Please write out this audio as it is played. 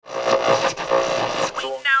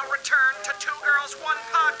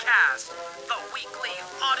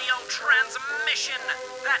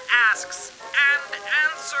asks and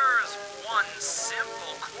answers one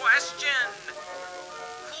simple question.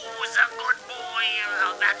 Who's a good boy?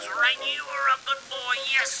 That's right, you are a good boy.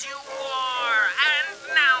 Yes, you are.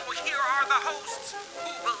 And now here are the hosts who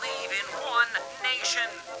believe in one nation,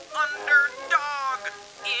 underdog,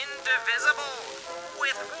 indivisible,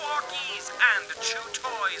 with walkies and chew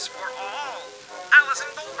toys for all. Allison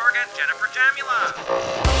Goldberg and Jennifer Jamula.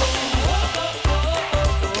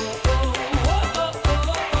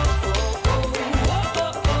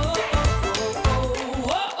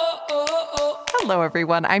 Hello,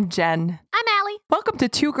 everyone. I'm Jen. I'm Allie. Welcome to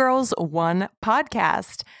Two Girls, One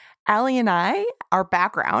Podcast. Allie and I, our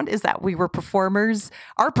background is that we were performers,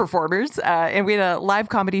 and we had a live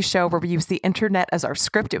comedy show where we used the internet as our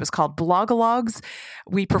script. It was called Blogalogs.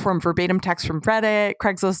 We performed verbatim text from Reddit,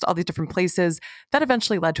 Craigslist, all these different places. That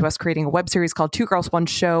eventually led to us creating a web series called Two Girls, One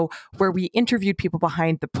Show, where we interviewed people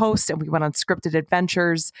behind the post and we went on scripted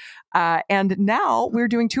adventures. And now we're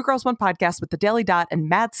doing Two Girls, One Podcast with the Daily Dot and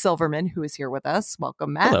Matt Silverman, who is here with us.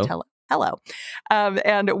 Welcome, Matt. Hello.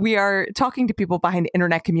 And we are talking to people behind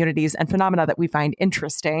internet communities and phenomena that we find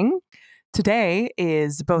interesting. Today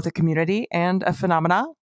is both a community and a phenomenon.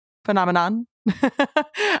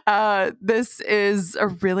 This is a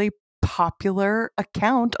really popular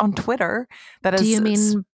account on Twitter that is... Do you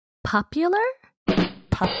mean popular?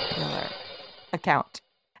 Popular account.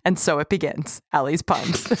 And so it begins. Allie's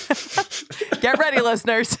puns. Get ready,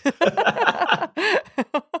 listeners.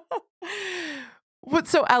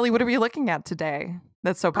 So, Allie, what are we looking at today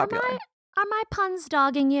that's so popular? Are my puns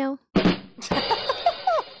dogging you?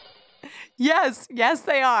 Yes,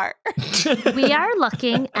 they are. We are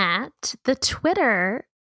looking at the Twitter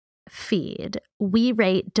feed, We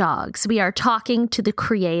Rate Dogs. We are talking to the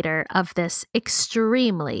creator of this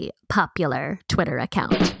extremely popular Twitter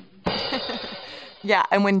account. Yeah,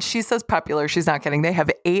 and when she says popular, she's not kidding. They have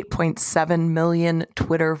 8.7 million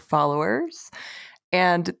Twitter followers.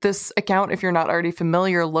 And this account, if you're not already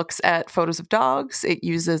familiar, looks at photos of dogs. It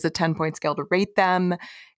uses a 10-point scale to rate them,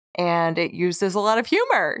 and it uses a lot of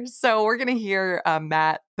humor. So we're going to hear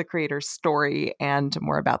Matt, the creator's story, and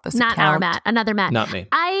more about this account. Not our Matt, another Matt. Not me.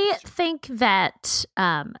 I think that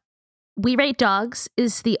We Rate Dogs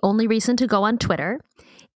is the only reason to go on Twitter.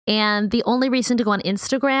 And the only reason to go on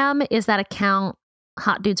Instagram is that account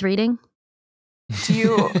Hot Dudes Reading. Do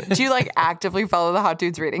you like actively follow the Hot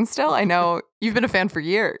Dudes Reading still? I know you've been a fan for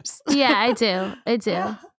years. Yeah, I do.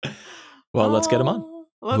 Well, let's get him on.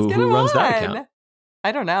 Who runs that account?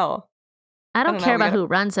 I don't know. I don't care about who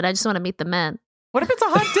runs it. I just want to meet the men. What if it's a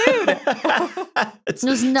hot dude?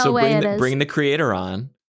 There's no way it is. Bring the creator on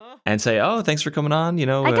and say, "Oh, thanks for coming on. You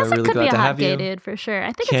know, I guess really it could glad be a to hot have gay you. dude for sure.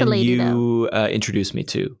 I think it's a lady though. Can you introduce me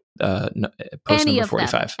to post Any number of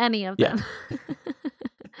 45? them. Any of them.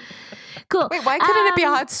 Cool. Wait, why couldn't it be a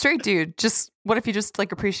hot straight dude? Just what if he just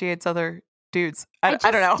like appreciates other dudes? I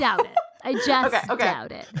don't know. Doubt it. I just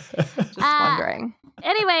doubt it. Just wondering.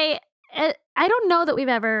 Anyway, I don't know that we've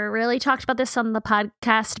ever really talked about this on the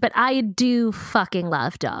podcast, but I do fucking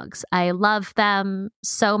love dogs. I love them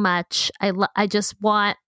so much. I just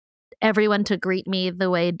want everyone to greet me the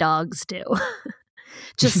way dogs do.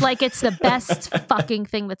 Just like it's the best fucking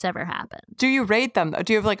thing that's ever happened. Do you rate them, though?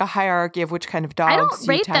 Do you have like a hierarchy of which kind of dogs? I don't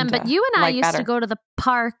rate them, but you and I used better? to go to the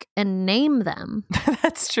park and name them.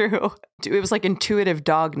 That's true. It was like intuitive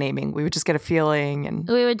dog naming. We would just get a feeling, and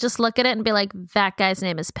we would just look at it and be like, that guy's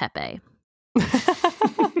name is Pepe.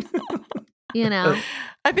 You know?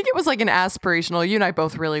 I think it was like an aspirational. You and I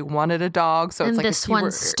both really wanted a dog, so and it's like this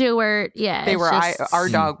one, Stuart. Yeah, they were our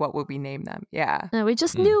dog. What would we name them? Yeah, we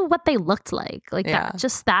just knew what they looked like.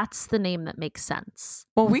 That's the name that makes sense.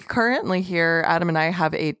 Well, we currently here, Adam and I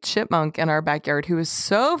have a chipmunk in our backyard who is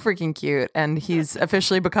so freaking cute, and he's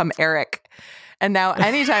officially become Eric. And now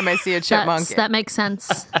anytime I see a chipmunk that makes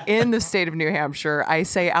sense in the state of New Hampshire, I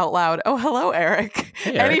say out loud, "Oh, hello, Eric."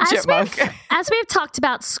 Hey, Eric. Any chipmunk. As we've talked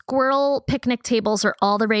about, squirrel picnic tables are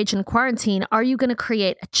all the rage in quarantine. Are you going to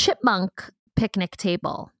create a chipmunk picnic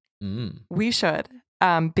table? We should,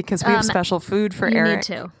 because we have special food for Eric.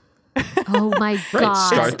 You need to. Oh my God.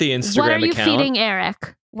 Start the Instagram account. What are you feeding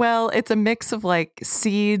Eric? Well, it's a mix of like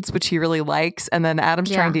seeds, which he really likes, and then Adam's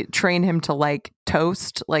trying to train him to like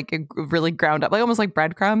toast, like really ground up, like almost like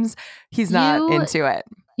breadcrumbs. He's not into it.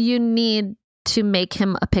 You need to make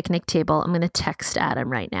him a picnic table. I'm going to text Adam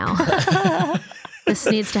right now. This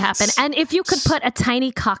needs to happen. And if you could put a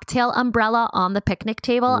tiny cocktail umbrella on the picnic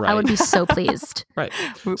table, I would be so pleased. Right.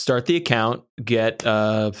 Start the account, get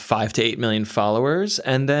 5 to 8 million followers,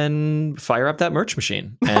 and then fire up that merch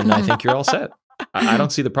machine. And I think you're all set. I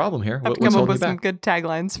don't see the problem here. I've come up with some good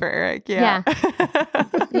taglines for Eric. Yeah.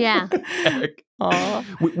 Yeah. Eric. Aw.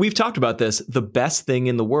 We've talked about this. The best thing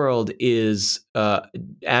in the world is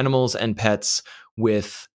animals and pets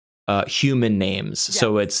with human names. Yes.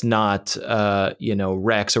 So it's not,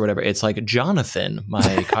 Rex or whatever. It's like Jonathan,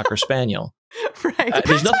 my Cocker Spaniel. Right.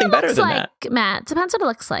 There's nothing what it better looks than like, that. Matt. Depends what it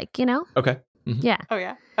looks like, you know? Okay. Mhm. Yeah. Oh,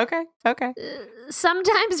 yeah. Okay.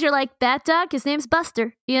 Sometimes you're like, that dog, his name's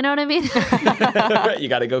Buster. You know what I mean? You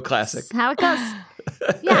got to go classic. That's how it goes.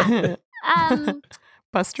 Yeah.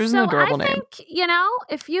 Buster's So an adorable I name. think,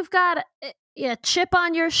 if you've got a chip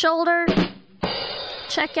on your shoulder,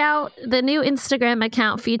 check out the new Instagram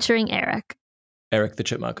account featuring Eric. Eric the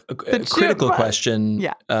Chipmunk. The Critical Chipmunk. question.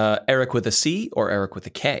 Yeah. Eric with a C or Eric with a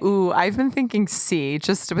K? Ooh, I've been thinking C,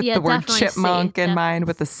 just with Yeah, the word definitely chipmunk C, in definitely mind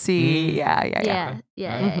with a C. Mm. Yeah.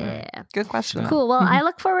 Yeah. Good question. Cool. Well, I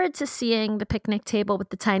look forward to seeing the picnic table with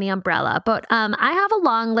the tiny umbrella. But I have a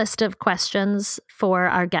long list of questions for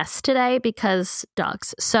our guests today because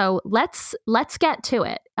dogs. So let's get to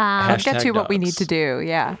it. Let's get Hashtag to what we dogs. need to do.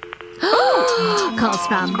 Yeah. Calls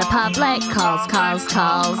from the public. Calls. So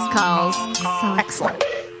Excellent.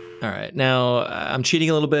 All right. Now, I'm cheating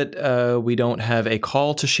a little bit. We don't have a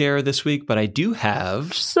call to share this week, but I do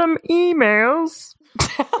have Some emails.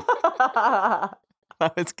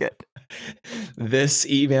 That was good. this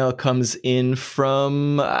email comes in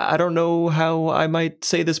I don't know how I might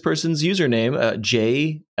say this person's username,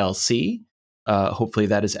 JLC. Hopefully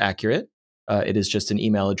that is accurate. It is just an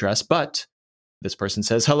email address, but this person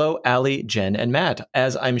says, hello, Allie, Jen, and Matt.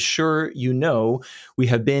 As I'm sure you know, we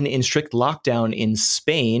have been in strict lockdown in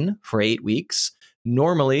Spain for 8 weeks.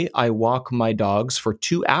 Normally, I walk my dogs for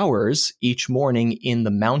 2 hours each morning in the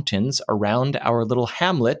mountains around our little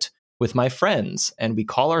hamlet with my friends, and we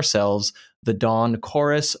call ourselves the Dawn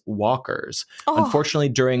Chorus Walkers. Oh. Unfortunately,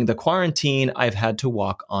 during the quarantine, I've had to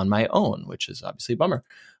walk on my own, which is obviously a bummer.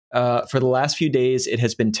 For the last few days, it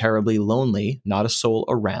has been terribly lonely, not a soul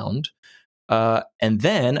around. And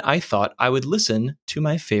then I thought I would listen to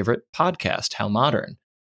my favorite podcast, How Modern.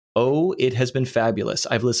 Oh, it has been fabulous.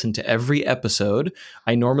 I've listened to every episode.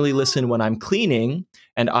 I normally listen when I'm cleaning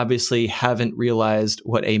and obviously haven't realized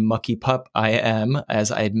what a mucky pup I am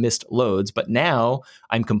as I had missed loads, but now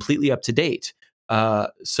I'm completely up to date.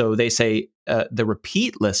 So they say the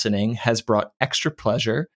repeat listening has brought extra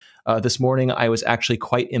pleasure. This morning, I was actually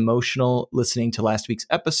quite emotional listening to last week's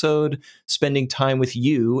episode, spending time with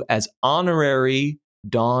you as honorary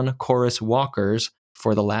Dawn Chorus Walkers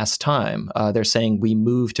for the last time. They're saying we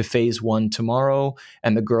move to phase 1 tomorrow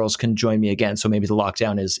and the girls can join me again. So maybe the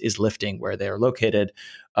lockdown is lifting where they're located.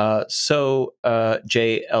 So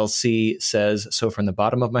JLC says, so from the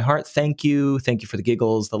bottom of my heart, thank you. Thank you for the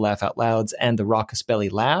giggles, the laugh out louds, and the raucous belly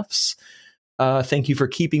laughs. Thank you for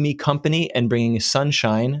keeping me company and bringing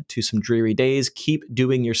sunshine to some dreary days. Keep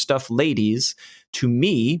doing your stuff, ladies. To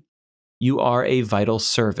me, you are a vital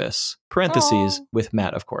service. Parentheses Aw. with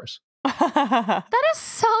Matt, of course. that is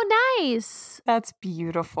so nice. That's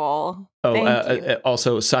beautiful. Oh, Thank you.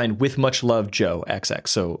 Also signed with much love, Joe XX.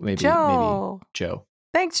 So maybe Joe. Joe.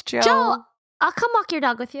 Thanks, Joe. Joe, I'll come walk your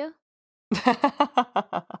dog with you.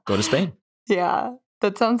 Go to Spain. Yeah.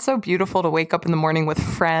 That sounds so beautiful to wake up in the morning with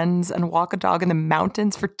friends and walk a dog in the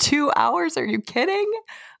mountains for 2 hours. Are you kidding?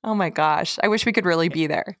 Oh my gosh. I wish we could really be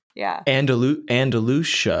there. Yeah. Andalusia,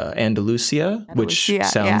 which Andalusia,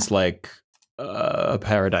 sounds like a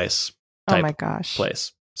paradise Oh type my gosh.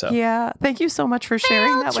 place. So Yeah. Thank you so much for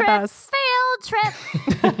sharing that with us. Field trip.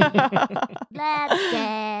 Let's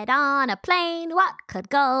get on a plane. What could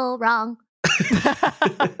go wrong?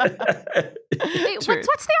 Wait, True.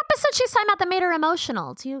 what's the episode she's talking about that made her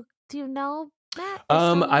emotional? Do you know, Matt?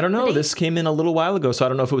 I don't know. The This came in a little while ago, so I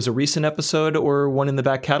don't know if it was a recent episode or one in the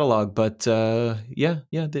back catalog. But yeah,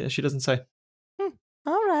 she doesn't say.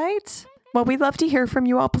 All right. Well, we'd love to hear from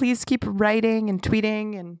you all. Please keep writing and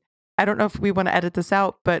tweeting. And I don't know if we want to edit this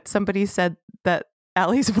out, but somebody said that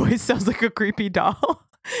Allie's voice sounds like a creepy doll.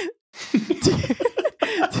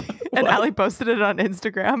 And What? Allie posted it on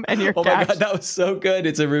Instagram, and your Oh my caption. god, that was so good!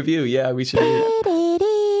 It's a review. Yeah, we should read it.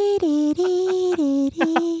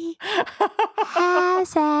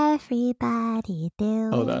 How's everybody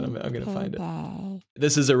doing? Hold on, I'm gonna find it.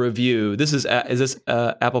 This is a review. Is this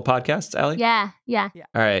Apple Podcasts, Allie? Yeah. All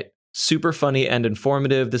right. Super funny and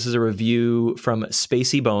informative. This is a review from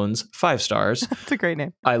Spacey Bones, 5 stars. That's a great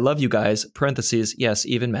name. I love you guys. Parentheses. Yes,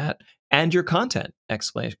 even Matt. And your content!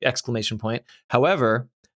 Exclamation point. However,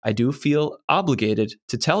 I do feel obligated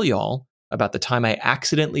to tell y'all about the time I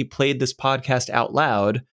accidentally played this podcast out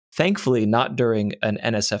loud, thankfully not during an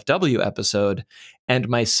NSFW episode, and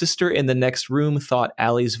my sister in the next room thought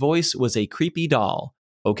Allie's voice was a creepy doll.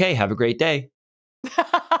 Okay, have a great day.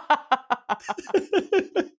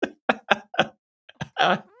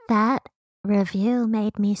 That review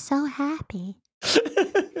made me so happy. I Dolls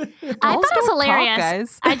thought it was don't talk, hilarious.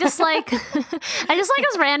 guys. I just like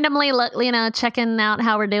us randomly checking out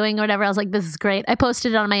how we're doing or whatever. I was like, this is great. I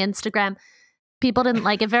posted it on my Instagram. People didn't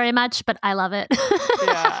like it very much, but I love it.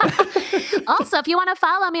 Yeah. Also, if you want to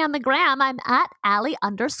follow me on the gram, I'm at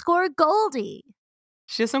Allie_Goldie.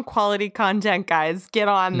 She has some quality content, guys. Get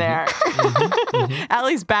on there.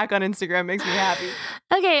 Allie's back on Instagram. Makes me happy.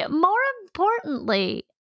 Okay, more importantly,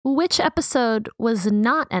 which episode was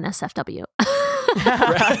not NSFW?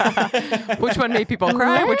 Which one made people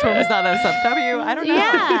cry? Which one was not NSFW? I don't know.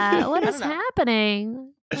 Yeah, what I is don't know.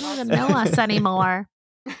 happening? I don't even know us anymore.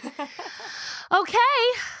 Okay.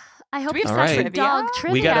 I hope we have you some got trivia? dog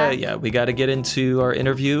trivia. we gotta get into our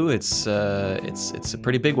interview. It's a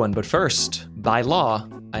pretty big one. But first, by law,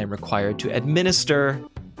 I am required to administer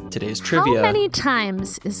today's trivia. How many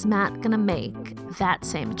times is Matt gonna make that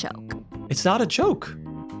same joke? It's not a joke.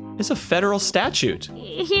 It's a federal statute.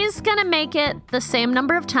 He's gonna make it the same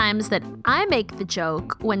number of times that I make the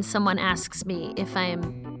joke when someone asks me if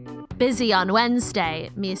I'm busy on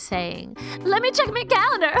Wednesday, me saying, let me check my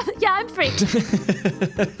calendar. Yeah, I'm free.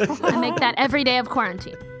 I make that every day of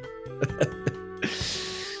quarantine.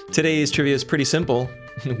 Today's trivia is pretty simple.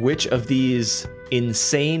 Which of these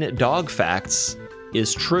insane dog facts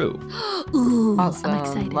is true? Ooh, Awesome. I'm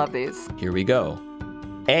excited. Love these. Here we go.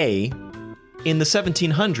 A, in the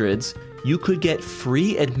 1700s, you could get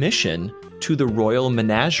free admission to the Royal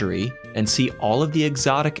Menagerie and see all of the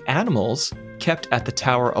exotic animals kept at the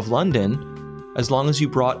Tower of London as long as you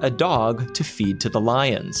brought a dog to feed to the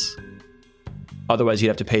lions. Otherwise, you'd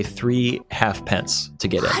have to pay 3 halfpence to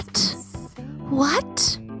get in.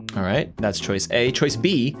 What? All right, that's choice A. Choice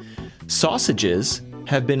B, sausages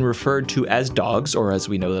have been referred to as dogs, or as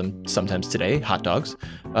we know them sometimes today, hot dogs,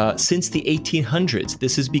 since the 1800s.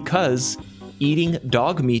 This is because eating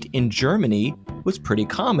dog meat in Germany was pretty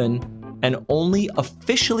common and only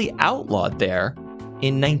officially outlawed there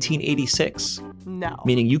in 1986. No.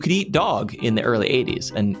 Meaning you could eat dog in the early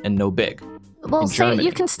 80s and no big. Well, In say Germany.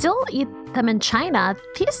 you can still eat them in China.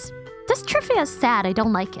 This trivia is sad. I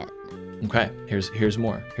don't like it. Okay, here's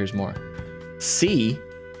more. C,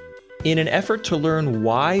 in an effort to learn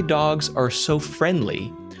why dogs are so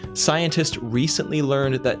friendly, scientists recently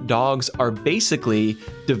learned that dogs are basically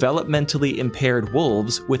developmentally impaired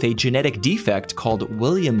wolves with a genetic defect called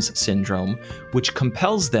Williams syndrome, which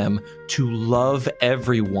compels them to love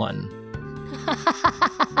everyone.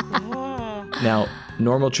 Now,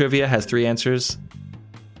 normal trivia has 3 answers.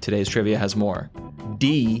 Today's trivia has more.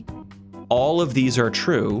 D, all of these are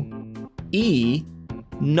true. E,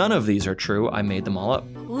 none of these are true. I made them all up.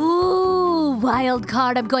 Ooh, wild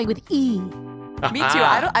card. I'm going with E. Me too.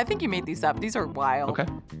 I think you made these up. These are wild. Okay.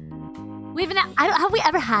 Have we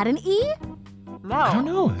ever had an E? No. I don't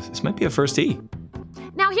know. This might be a first E.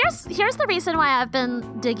 Now here's the reason why I've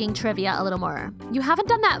been digging trivia a little more. You haven't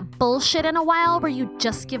done that bullshit in a while where you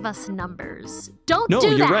just give us numbers. Don't No,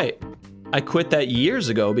 do that. you're right. I quit that years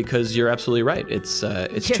ago because you're absolutely right. It's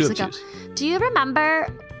Years too ago. obtuse. Do you remember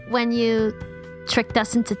when you tricked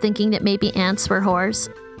us into thinking that maybe ants were whores?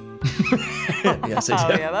 Yes, I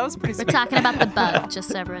Oh do. yeah, that was pretty We're sweet. talking about the bug, just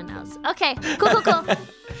so everyone knows. Okay, cool.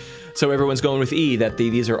 So everyone's going with E, that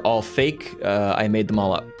these are all fake. I made them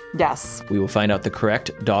all up. Yes. We will find out the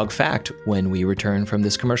correct dog fact when we return from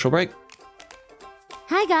this commercial break.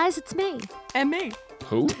 Hi guys, it's me. And me.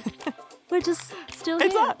 Who? We're just still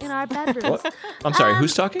It's here us. in our bedrooms. What? I'm sorry,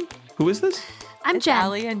 who's talking? Who is this? I'm It's Jen.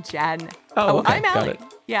 Allie and Jen. Oh, okay, I'm got Allie. it.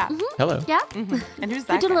 Yeah. Hello. Yeah, And who's we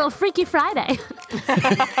that? did a guy? little Freaky Friday.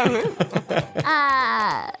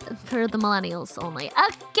 For the millennials only.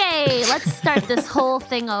 Okay, let's start this whole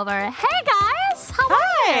thing over. Hey guys, how are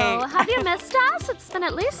Hi. you? Have you missed us? It's been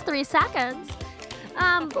at least 3 seconds.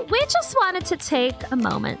 We just wanted to take a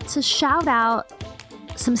moment to shout out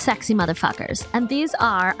some sexy motherfuckers, and these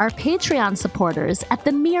are our Patreon supporters at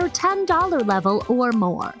the mere $10 level or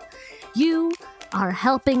more. You are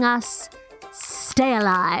helping us stay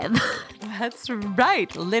alive. That's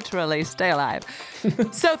right. Literally stay alive.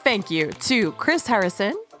 So thank you to Chris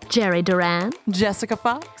Harrison, Jerry Duran, Jessica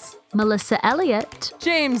Fox, Melissa Elliott,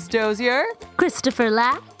 James Dozier, Christopher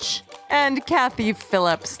Latch. and Kathy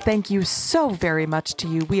Phillips. Thank you so very much to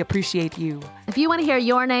you. We appreciate you. If you want to hear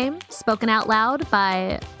your name spoken out loud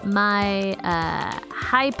by my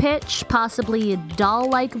high-pitched, possibly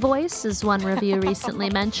doll-like voice, as one review recently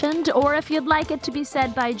mentioned, or if you'd like it to be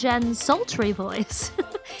said by Jen's sultry voice.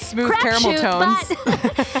 Smooth caramel tones.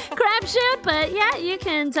 Crapshoot, but yeah, you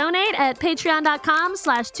can donate at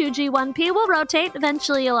patreon.com/2G1P. We'll rotate.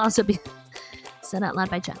 Eventually, you'll also be said out loud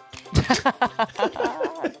by Jen.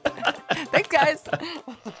 Thanks Thanks, guys. And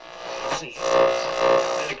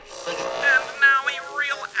now a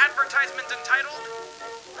real advertisement entitled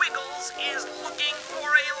Wiggles is looking for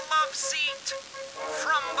a love seat.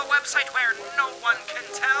 From the website where no one can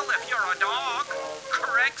tell if you're a dog,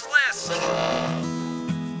 Craigslist.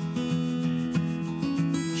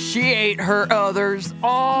 She ate her others,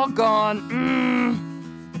 all gone.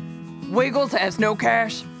 Wiggles has no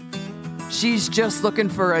cash. She's just looking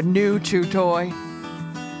for a new chew toy.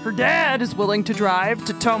 Her dad is willing to drive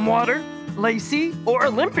to Tumwater, Lacey, or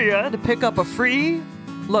Olympia to pick up a free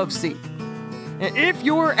love seat. And if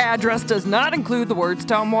your address does not include the words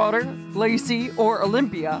Tumwater, Lacey, or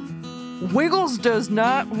Olympia, Wiggles does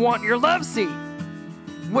not want your love seat.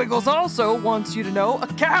 Wiggles also wants you to know a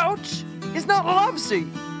couch is not a love seat.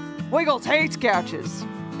 Wiggles hates couches.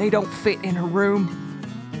 They don't fit in her room.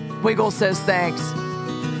 Wiggles says thanks.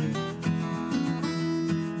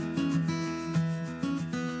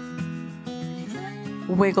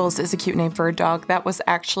 Wiggles is a cute name for a dog. That was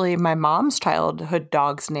actually my mom's childhood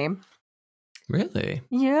dog's name. Really?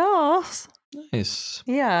 Yes. Nice.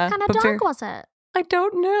 Yeah. What kind of but dog was it? I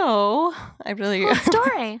don't know. I really... Cool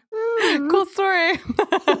story. Cool story.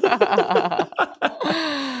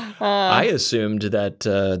 I assumed that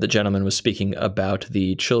the gentleman was speaking about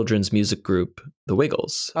the children's music group, the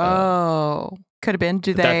Wiggles. Oh, could have been.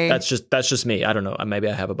 Do But they? that's just me. I don't know. Maybe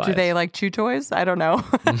I have a bias. Do they like chew toys? I don't know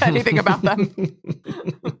anything about them.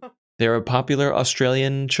 They're a popular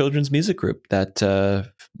Australian children's music group that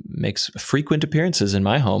makes frequent appearances in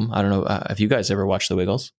my home. I don't know. Have you guys ever watched the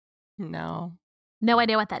Wiggles? No. No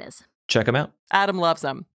idea what that is. Check them out. Adam loves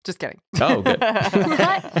them. Just kidding. Oh, good.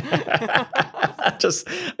 I just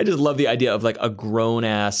love the idea of like a grown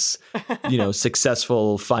ass,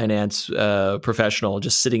 successful finance professional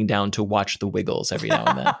just sitting down to watch the Wiggles every now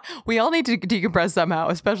and then. We all need to decompress somehow,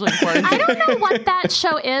 especially in quarantine. I don't know what that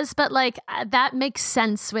show is, but like that makes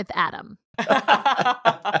sense with Adam. Kind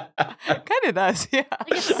of does, yeah.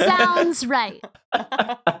 Like, it sounds right.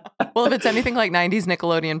 Well, if it's anything like 90s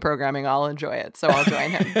Nickelodeon programming, I'll enjoy it. So I'll join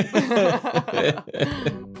him.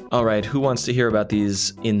 All right. Who wants to hear about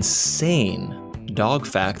these insane dog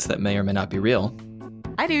facts that may or may not be real?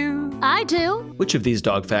 I do. I do. Which of these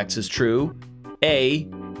dog facts is true? A,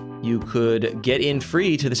 you could get in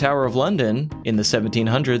free to the Tower of London in the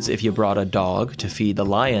 1700s if you brought a dog to feed the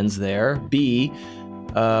lions there. B,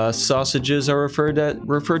 sausages are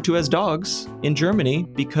referred to as dogs in Germany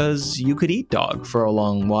because you could eat dog for a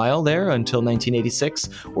long while there until 1986.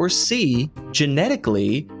 Or C,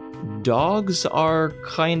 genetically, dogs are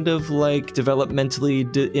kind of like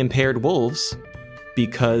developmentally impaired wolves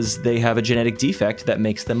because they have a genetic defect that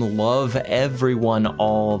makes them love everyone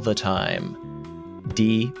all the time.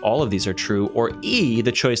 D, all of these are true. Or E,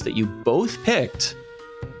 the choice that you both picked,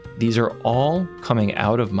 these are all coming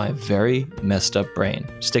out of my very messed up brain.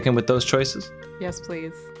 Sticking with those choices? Yes,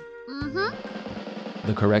 please. Mm-hmm.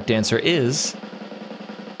 The correct answer is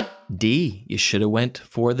D. You should have went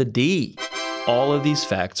for the D. All of these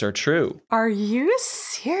facts are true. Are you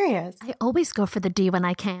serious? I always go for the D when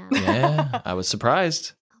I can. Yeah, I was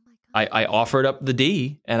surprised. Oh my God. I offered up the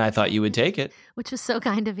D, and I thought you would take it. Which was so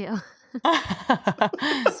kind of you.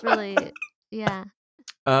 It's really, yeah.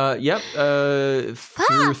 Yep. Fuck,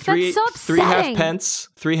 that's so upsetting.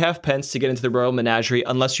 Three half pence to get into the Royal Menagerie,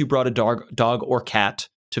 unless you brought a dog or cat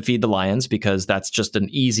to feed the lions, because that's just an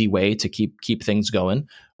easy way to keep things going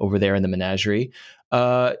over there in the menagerie.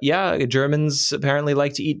 Germans apparently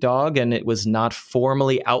like to eat dog, and it was not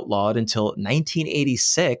formally outlawed until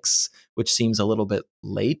 1986, which seems a little bit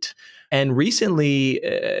late. And recently,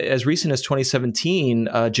 as recent as 2017,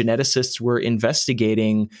 geneticists were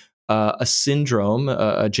investigating a syndrome,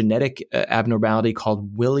 a genetic abnormality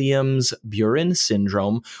called Williams-Buren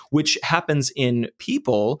syndrome, which happens in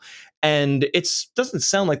people. And it doesn't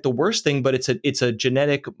sound like the worst thing, but it's a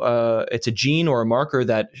genetic, it's a gene or a marker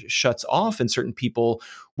that shuts off in certain people,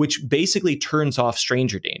 which basically turns off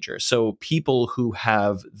stranger danger. So people who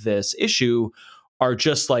have this issue are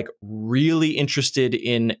just like really interested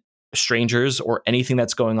in strangers or anything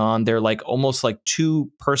that's going on. They're like almost like too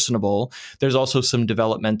personable. There's also some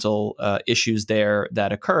developmental issues there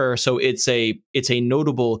that occur. So it's a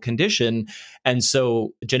notable condition. And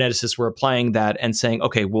so geneticists were applying that and saying,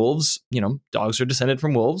 okay, wolves, dogs are descended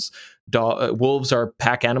from wolves. Wolves are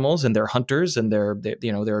pack animals and they're hunters and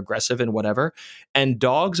they're aggressive and whatever. And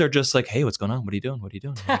dogs are just like, hey, what's going on? What are you doing? What do you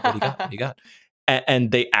got? What do you got?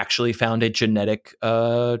 And they actually found a genetic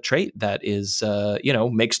trait that is,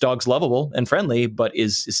 makes dogs lovable and friendly, but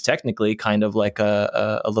is technically kind of like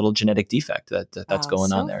a little genetic defect that's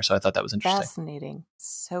going on there. So I thought that was interesting. Fascinating.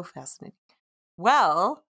 So fascinating.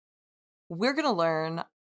 Well, we're going to learn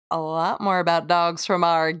a lot more about dogs from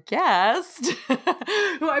our guest,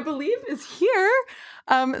 who I believe is here.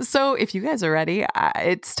 So if you guys are ready,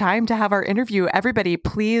 it's time to have our interview. Everybody,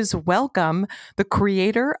 please welcome the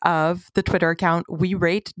creator of the Twitter account We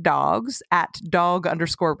Rate Dogs at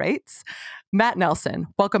 @dog_rates, Matt Nelson.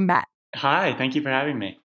 Welcome, Matt. Hi, thank you for having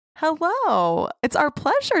me. Hello. It's our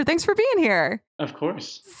pleasure. Thanks for being here. Of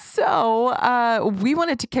course. So we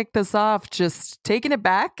wanted to kick this off just taking it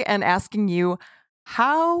back and asking you,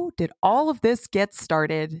 how did all of this get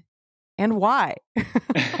started and why?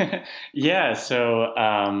 Yeah, so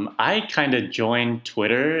I kind of joined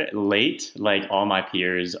Twitter late. Like all my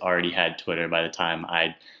peers already had Twitter by the time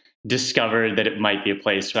I discovered that it might be a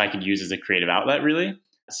place where I could use as a creative outlet, really.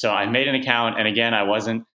 So I made an account, and again, I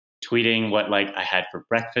wasn't tweeting what like I had for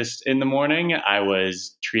breakfast in the morning. I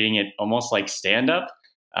was treating it almost like stand-up,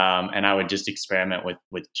 and I would just experiment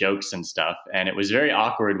with jokes and stuff. And it was very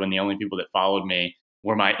awkward when the only people that followed me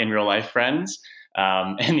were my in real life friends,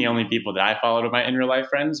 and the only people that I followed were my in real life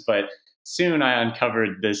friends. But soon I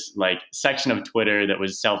uncovered this like section of Twitter that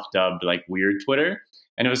was self-dubbed like Weird Twitter,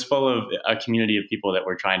 and it was full of a community of people that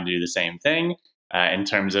were trying to do the same thing in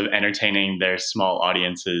terms of entertaining their small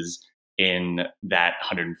audiences in that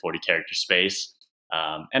 140 character space.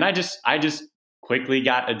 And I just quickly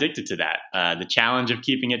got addicted to that. The challenge of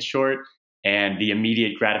keeping it short and the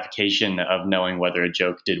immediate gratification of knowing whether a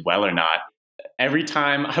joke did well or not. Every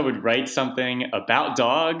time I would write something about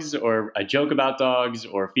dogs or a joke about dogs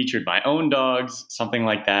or featured my own dogs, something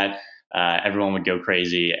like that, everyone would go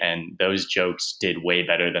crazy. And those jokes did way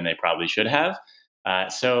better than they probably should have.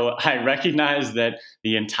 So I recognized that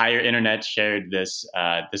the entire internet shared this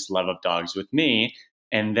love of dogs with me.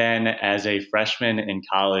 And then as a freshman in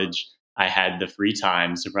college, I had the free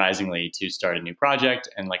time, surprisingly, to start a new project.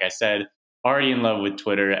 And like I said, already in love with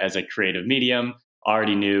Twitter as a creative medium,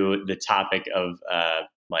 already knew the topic of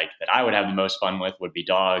like that I would have the most fun with would be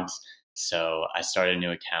dogs. So I started a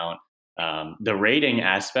new account. The rating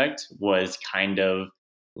aspect was kind of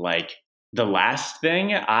like the last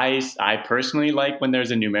thing. I personally like when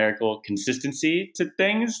there's a numerical consistency to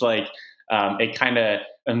things. Like it kind of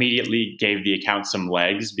immediately gave the account some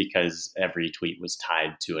legs because every tweet was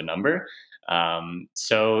tied to a number.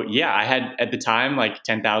 So yeah, I had at the time like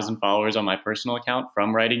 10,000 followers on my personal account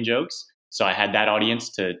from writing jokes. So I had that audience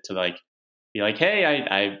to like be like, hey,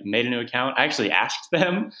 I made a new account. I actually asked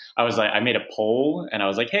them. I made a poll and I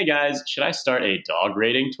was like, hey guys, should I start a dog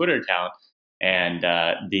rating Twitter account? And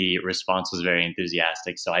the response was very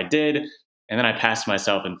enthusiastic. So I did. And then I passed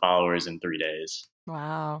myself in followers in 3 days.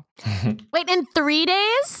 Wow. Wait, in 3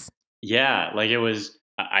 days? Yeah, like it was,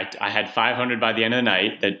 I had 500 by the end of the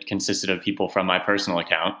night that consisted of people from my personal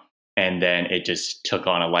account. And then it just took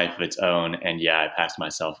on a life of its own. And yeah, I passed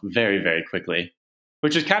myself very, very quickly,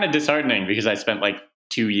 which was kind of disheartening because I spent like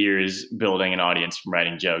 2 years building an audience from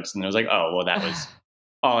writing jokes. And I was like, oh, well, that was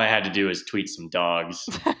all I had to do was tweet some dogs.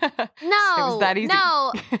 No, It was that easy.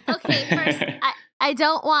 no. Okay, first, I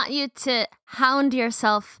don't want you to hound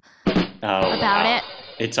yourself about it.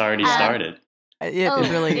 It's already started. It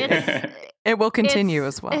really is. It will continue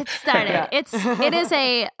as well. It started. Yeah. It is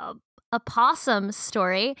a possum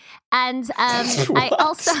story, and I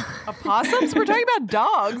also Opossums? We're talking about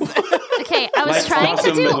dogs. okay. I was Like trying to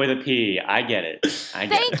possum, do. but with a P. I get it.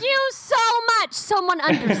 Thank you so much. Someone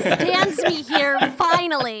understands me here.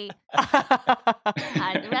 Finally.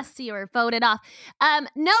 God, the rest of you are voted off.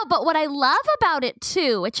 No, but what I love about it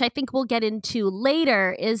too, which I think we'll get into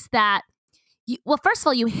later, is that first of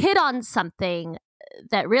all, you hit on something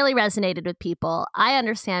that really resonated with people. I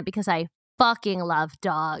understand because I fucking love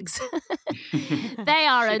dogs. They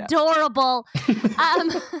are adorable.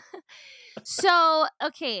 So,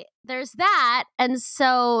 okay, there's that. And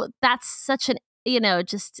so that's such an,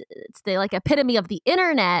 it's the like epitome of the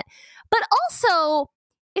internet. But also,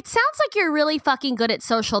 it sounds like you're really fucking good at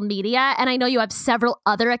social media. And I know you have several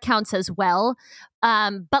other accounts as well.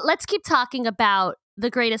 But let's keep talking about the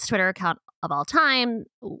greatest Twitter account of all time,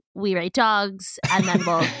 We Rate Dogs, and then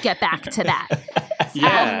we'll get back to that.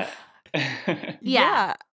 Yeah.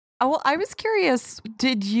 Yeah. Well, I was curious,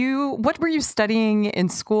 what were you studying in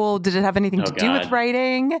school? Did it have anything to do with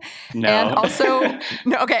writing? No. And also,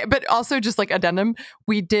 no, okay, but also just like addendum,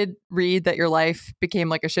 we did read that your life became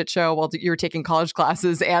like a shit show while you were taking college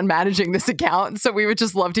classes and managing this account. So we would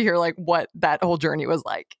just love to hear like what that whole journey was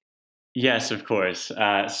like. Yes, of course.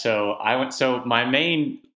 So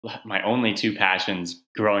my only two passions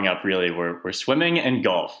growing up really were swimming and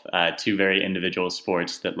golf, two very individual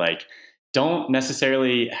sports that like don't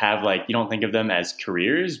necessarily have like, you don't think of them as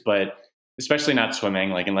careers, but especially not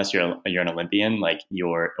swimming, like unless you're an Olympian, like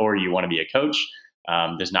or you want to be a coach.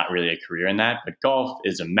 there's not really a career in that. But golf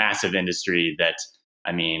is a massive industry that,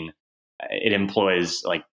 I mean, it employs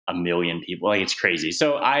like 1 million people. Like, it's crazy.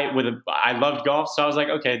 So I loved golf. So I was like,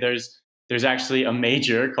 okay, there's actually a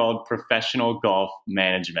major called professional golf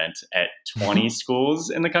management at 20 schools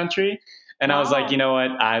in the country. And I was like, you know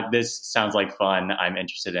what? This sounds like fun. I'm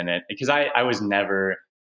interested in it, because I was never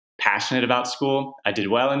passionate about school. I did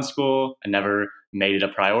well in school. I never made it a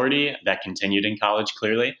priority. That continued in college,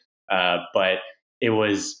 clearly. But it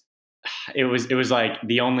was like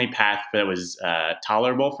the only path that was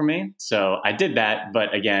tolerable for me. So I did that.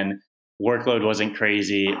 But again, workload wasn't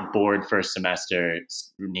crazy. Bored first semester,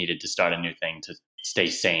 needed to start a new thing to stay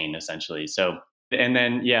sane, essentially. So, and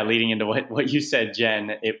then, yeah, leading into what you said,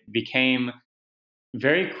 Jen, it became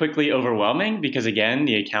very quickly overwhelming because, again,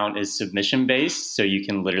 the account is submission based. So you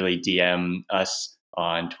can literally DM us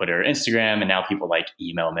on Twitter, Instagram, and now people like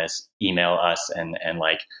email us and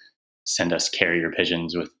like send us carrier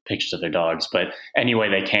pigeons with pictures of their dogs, but any way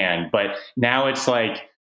they can. But now it's like,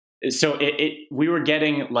 so we were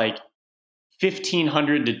getting like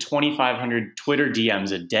 1,500 to 2,500 Twitter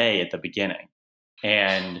DMs a day at the beginning.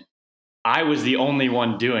 And I was the only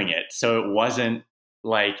one doing it. So it wasn't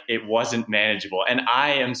manageable. And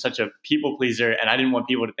I am such a people pleaser, and I didn't want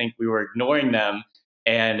people to think we were ignoring them.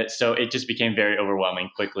 And so it just became very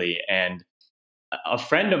overwhelming quickly. And a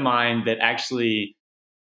friend of mine that actually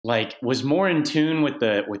like was more in tune with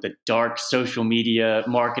the dark social media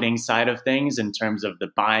marketing side of things in terms of the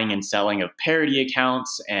buying and selling of parody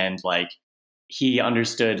accounts, and like he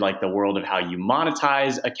understood like the world of how you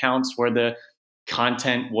monetize accounts where the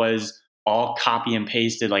content was all copy and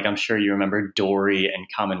pasted. Like, I'm sure you remember Dory and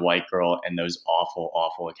Common White Girl and those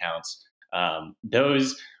awful accounts.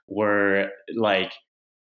 Those were like,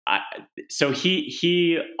 so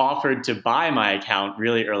he offered to buy my account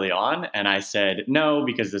really early on, and I said no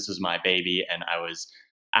because this was my baby, and I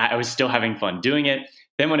was still having fun doing it.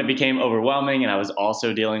 Then when it became overwhelming and I was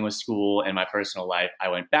also dealing with school and my personal life, I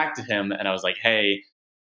went back to him and I was like, hey,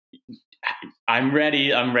 I'm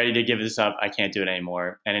ready to give this up. I can't do it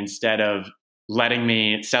anymore. And instead of letting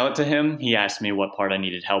me sell it to him, he asked me what part I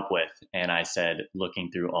needed help with, and I said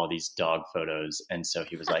looking through all these dog photos. And so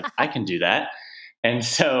he was like, I can do that. And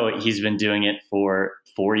so he's been doing it for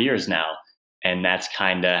 4 years now. And that's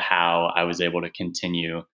kind of how I was able to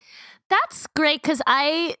continue. That's great, because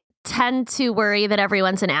I tend to worry that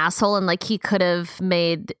everyone's an asshole and like he could have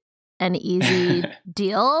made an easy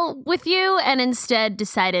deal with you and instead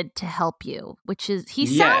decided to help you, which is, he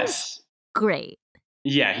sounds great.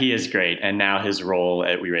 Yeah, he is great. And now his role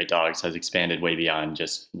at We Rate Dogs has expanded way beyond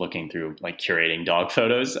just looking through like curating dog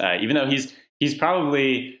photos, even though he's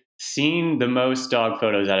probably seen the most dog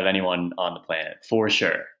photos out of anyone on the planet, for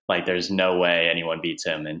sure. Like, there's no way anyone beats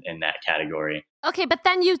him in that category. Okay, but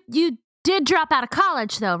then you did drop out of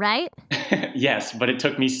college, though, right? Yes, but it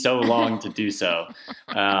took me so long to do so.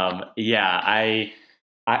 So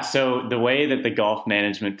the way that the golf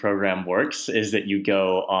management program works is that you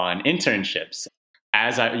go on internships.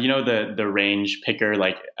 The range picker,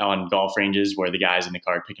 like on golf ranges where the guy's in the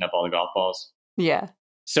cart picking up all the golf balls. Yeah.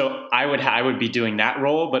 So I would be doing that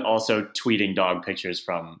role, but also tweeting dog pictures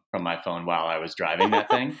from my phone while I was driving that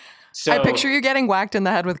thing. So I picture you getting whacked in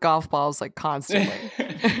the head with golf balls like constantly.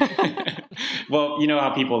 Well, you know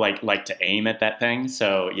how people like to aim at that thing.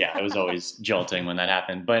 So yeah, it was always jolting when that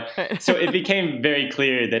happened. But so it became very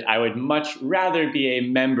clear that I would much rather be a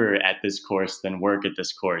member at this course than work at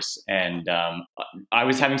this course. And I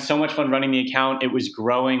was having so much fun running the account. It was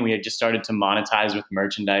growing. We had just started to monetize with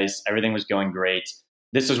merchandise. Everything was going great.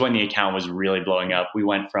 This was when the account was really blowing up. We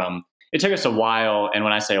went from, it took us a while. And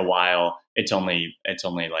when I say a while, it's only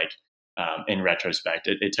like, in retrospect,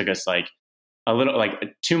 it took us like a little,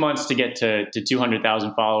 like 2 months to get to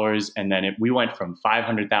 200,000 followers. And then we went from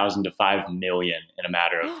 500,000 to 5 million in a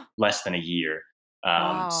matter of less than a year.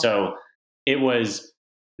 Wow. So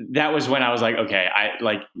that was when I was like, okay,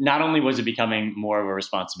 not only was it becoming more of a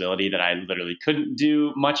responsibility that I literally couldn't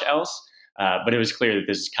do much else, but it was clear that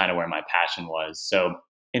this is kind of where my passion was. So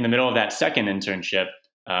in the middle of that second internship,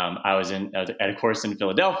 I was at a course in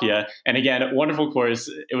Philadelphia, and again, a wonderful course.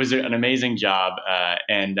 It was an amazing job.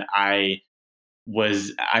 And I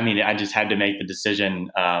just had to make the decision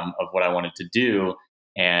of what I wanted to do.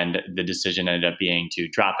 And the decision ended up being to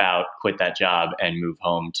drop out, quit that job, and move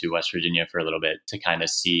home to West Virginia for a little bit to kind of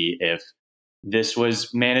see if this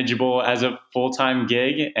was manageable as a full-time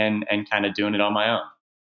gig and kind of doing it on my own.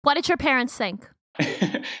 What did your parents think?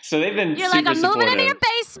 So they've been You're super like, I'm supportive. moving into your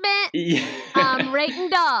basement. Yeah. Rating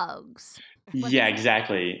dogs. Yeah,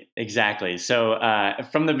 exactly. So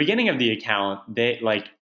from the beginning of the account,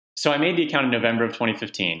 So I made the account in November of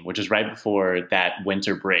 2015, which was right before that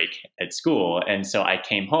winter break at school. And so I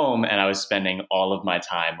came home and I was spending all of my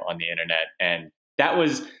time on the internet. And that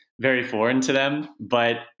was very foreign to them.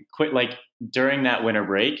 But during that winter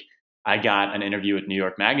break, I got an interview with New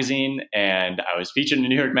York Magazine and I was featured in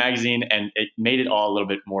New York Magazine, and it made it all a little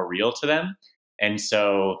bit more real to them. And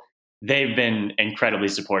so they've been incredibly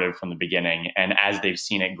supportive from the beginning. And as they've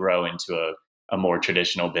seen it grow into a more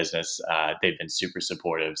traditional business, they've been super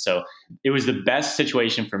supportive. So it was the best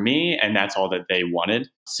situation for me, and that's all that they wanted.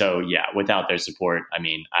 So yeah, without their support, I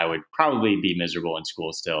mean, I would probably be miserable in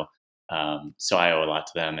school still. So I owe a lot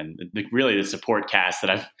to them, and really the support cast that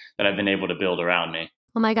I've been able to build around me.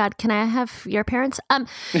 Oh my God, can I have your parents?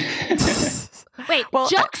 Wait, Well,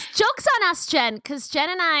 jokes on us, Jen, because Jen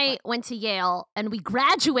and I went to Yale and we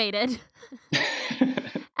graduated.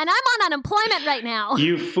 And I'm on unemployment right now.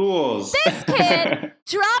 You fools. This kid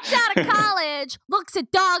dropped out of college, looks at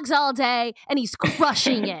dogs all day, and he's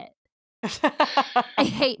crushing it. I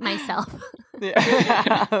hate myself.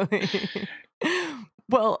 Yeah.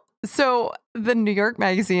 Well, so the New York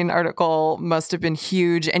Magazine article must have been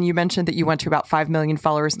huge. And you mentioned that you went to about 5 million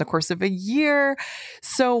followers in the course of a year.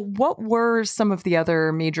 So what were some of the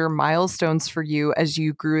other major milestones for you as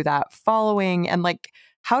you grew that following? And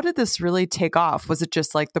how did this really take off? Was it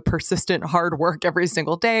just the persistent hard work every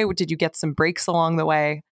single day? Did you get some breaks along the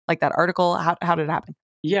way? Like that article? How did it happen?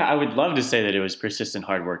 Yeah, I would love to say that it was persistent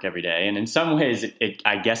hard work every day. And in some ways,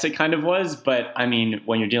 I guess it kind of was. But I mean,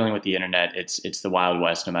 when you're dealing with the internet, it's the Wild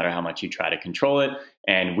West, no matter how much you try to control it.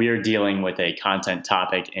 And we're dealing with a content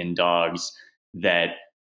topic in dogs that,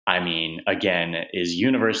 I mean, again, is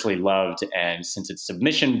universally loved. And since it's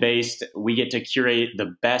submission based, we get to curate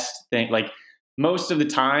the best thing. Most of the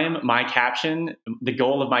time, the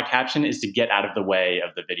goal of my caption is to get out of the way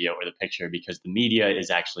of the video or the picture, because the media is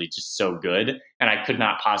actually just so good, and I could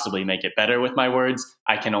not possibly make it better with my words.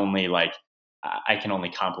 I can only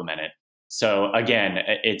compliment it. So again,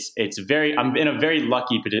 I'm in a very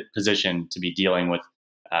lucky position to be dealing with,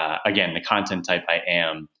 again, the content type I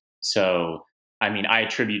am. So, I mean, I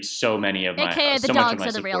attribute so many of my, AKA the so much dogs of my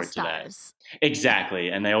are the real support to that. stars. Exactly,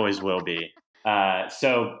 and they always will be.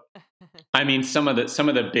 So, I mean, some of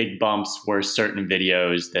the big bumps were certain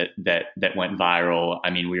videos that went viral. I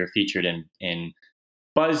mean, we were featured in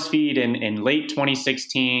BuzzFeed in late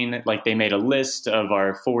 2016. They made a list of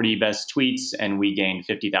our 40 best tweets, and we gained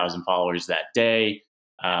 50,000 followers that day,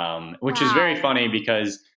 which is very funny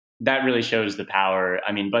because that really shows the power.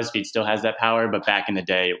 I mean, BuzzFeed still has that power, but back in the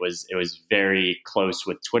day, it was very close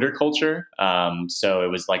with Twitter culture. So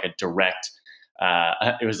it was like a direct.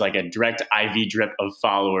 It was like a direct IV drip of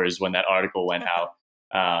followers when that article went out.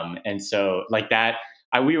 And so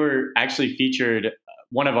we were actually featured,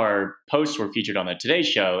 one of our posts were featured on the Today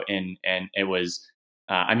Show, and it was,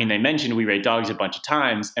 they mentioned We Rate Dogs a bunch of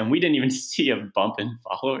times, and we didn't even see a bump in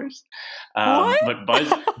followers.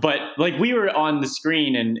 But we were on the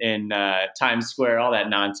screen in Times Square, all that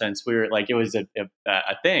nonsense. We were it was a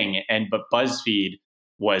thing, but BuzzFeed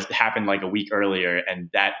happened a week earlier, and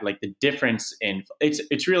that the difference in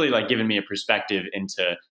it's really given me a perspective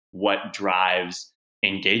into what drives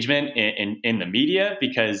engagement in the media,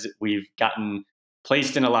 because we've gotten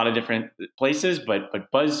placed in a lot of different places, but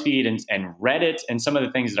BuzzFeed and Reddit and some of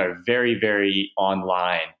the things that are very, very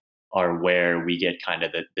online are where we get kind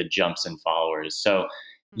of the jumps in followers. So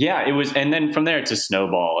yeah, it was, and then from there it's a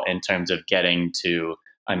snowball in terms of getting to,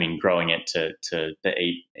 growing it to the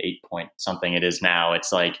 8 point something it is now.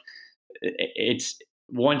 It's it's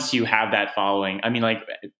once you have that following,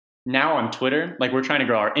 now on Twitter, we're trying to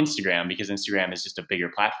grow our Instagram, because Instagram is just a bigger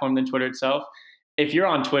platform than Twitter itself. If you're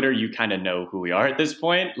on Twitter, you kind of know who we are at this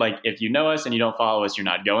point. If you know us and you don't follow us, you're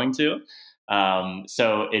not going to.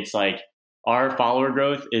 So it's our follower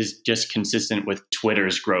growth is just consistent with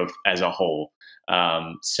Twitter's growth as a whole.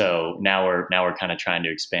 So now we're kind of trying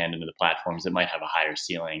to expand into the platforms that might have a higher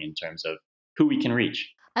ceiling in terms of who we can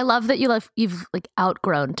reach. I love that you've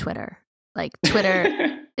outgrown Twitter.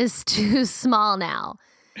 Twitter is too small now.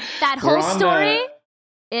 That whole story,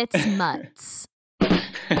 it's mutts.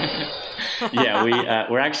 Yeah,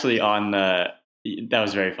 we're actually on the. That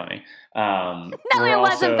was very funny. No, it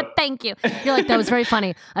wasn't, but thank you. You're that was very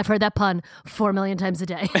funny. I've heard that pun 4 million times a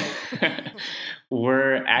day.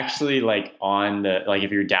 We're actually on the,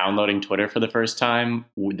 if you're downloading Twitter for the first time,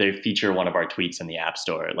 they feature one of our tweets in the App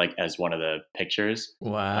Store, as one of the pictures.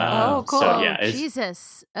 Wow. Oh, cool. So yeah,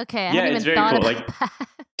 Jesus. Okay. I yeah, hadn't it's even very thought cool. about that.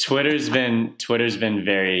 Twitter's been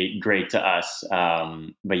very great to us.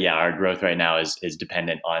 But yeah, our growth right now is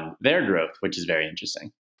dependent on their growth, which is very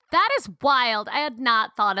interesting. That is wild. I had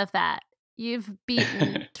not thought of that. You've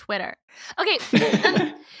beaten Twitter. Okay.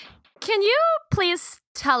 Can you please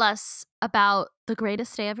tell us about the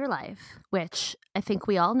greatest day of your life, which I think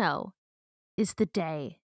we all know is the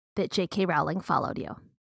day that J.K. Rowling followed you?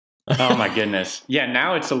 Oh my goodness. Yeah,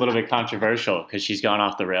 now it's a little bit controversial because she's gone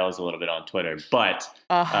off the rails a little bit on Twitter. But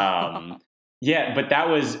yeah, but that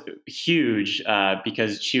was huge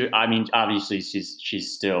because obviously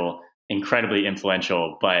she's still incredibly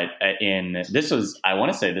influential. But I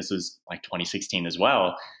want to say this was like 2016 as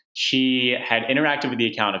well. She had interacted with the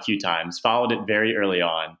account a few times, followed it very early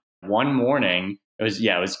on. One morning, it was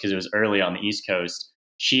because it was early on the East Coast.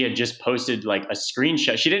 She had just posted like a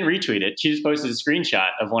screenshot. She didn't retweet it. She just posted a screenshot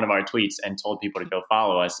of one of our tweets and told people to go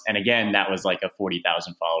follow us. And again, that was like a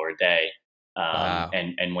 40,000 follower day. Wow.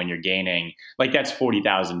 And when you're gaining, like that's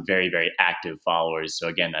 40,000 very, very active followers. So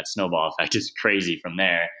again, that snowball effect is crazy from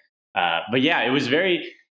there. But yeah, it was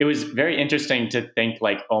very interesting to think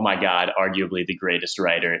like, oh my God, arguably the greatest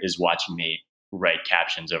writer is watching me write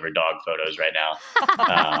captions over dog photos right now.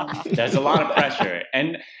 There's a lot of pressure,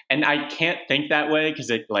 and I can't think that way because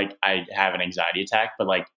I have an anxiety attack. But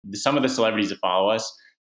like some of the celebrities that follow us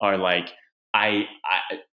are like, I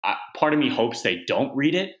part of me hopes they don't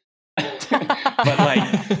read it, but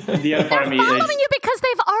like the other part of me is following you because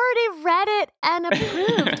they've already read it and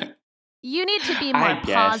approved. You need to be more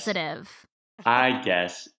positive. I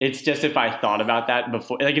guess it's just if I thought about that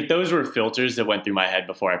before, like if those were filters that went through my head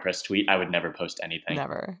before I pressed tweet, I would never post anything.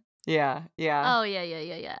 Never. Yeah. Oh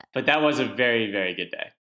yeah. But that was a very, very good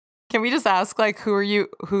day. Can we just ask, like, who are you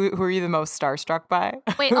the most starstruck by?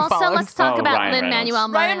 Wait, also follows? let's talk about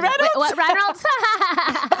Lin-Manuel Ryan Miranda. Reynolds. Wait, what? Ryan Reynolds?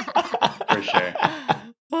 For sure.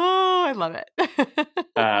 Oh, I love it.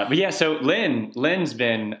 But yeah, so Lynn's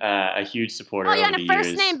been a huge supporter. Oh, you're over on a the first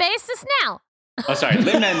years. name basis now. Oh, sorry,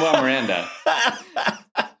 Lin-Manuel Miranda. I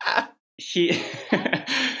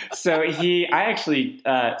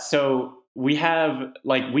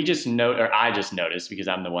just noticed because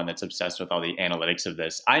I'm the one that's obsessed with all the analytics of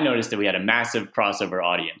this. I noticed that we had a massive crossover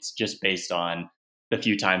audience just based on the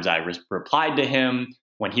few times I replied to him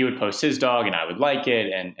when he would post his dog and I would like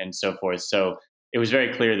it and so forth. So it was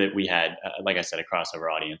very clear that we had, like I said, a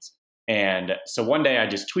crossover audience. And so one day I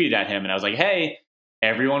just tweeted at him and I was like, hey,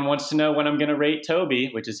 everyone wants to know when I'm going to rate Toby,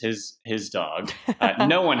 which is his dog.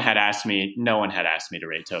 No one had asked me to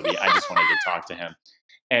rate Toby. I just wanted to talk to him.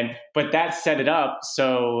 But that set it up.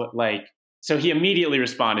 So he immediately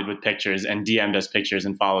responded with pictures and DM'd us pictures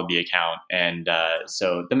and followed the account. And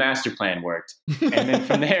so the master plan worked. And then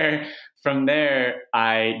from there,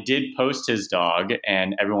 I did post his dog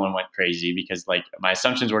and everyone went crazy because like my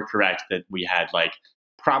assumptions were correct that we had like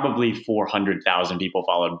probably 400,000 people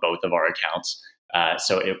followed both of our accounts.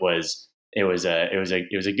 So it was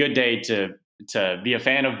a good day to be a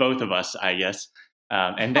fan of both of us, I guess.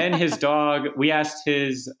 And then his dog, we asked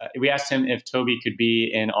him if Toby could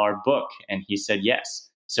be in our book, and he said yes.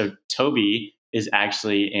 So Toby is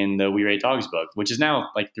actually in the We Rate Dogs book, which is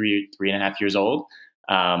now like 3.5 years old,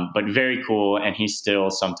 but very cool. And he still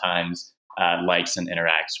sometimes likes and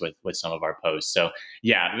interacts with some of our posts. So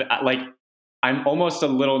yeah, like I'm almost a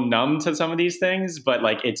little numb to some of these things, but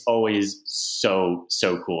like it's always so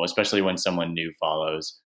cool, especially when someone new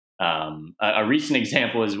follows. A recent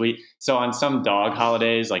example is so on some dog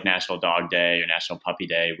holidays like National Dog Day or National Puppy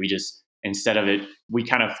Day, we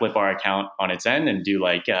kind of flip our account on its end and do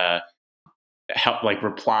like help like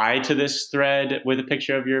reply to this thread with a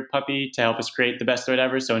picture of your puppy to help us create the best thread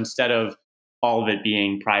ever. So instead of all of it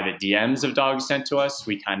being private DMs of dogs sent to us,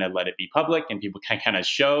 we kind of let it be public and people can kind of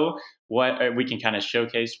showcase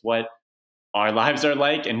what our lives are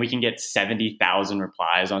like, and we can get 70,000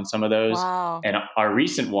 replies on some of those. Wow. And our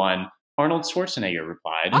recent one, Arnold Schwarzenegger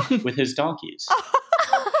replied with his donkeys.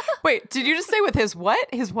 Wait, did you just say with his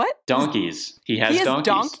what? His what? Donkeys. He has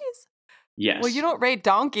donkeys. Yes. Well, you don't rate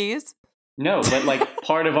donkeys. No, but like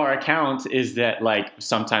part of our account is that like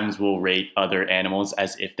sometimes we'll rate other animals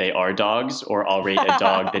as if they are dogs, or I'll rate a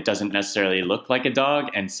dog that doesn't necessarily look like a dog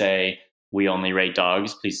and say, we only rate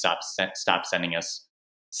dogs. Please stop sending us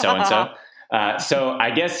so-and-so. So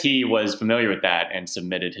I guess he was familiar with that and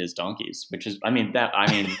submitted his donkeys, which is,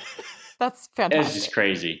 that's fantastic. It's just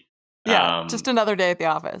crazy. Yeah, just another day at the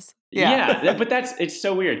office. Yeah, but it's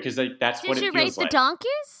so weird because like that's what it feels like. Did you rate the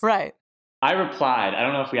donkeys? Right. I replied. I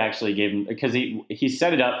don't know if we actually gave him, because he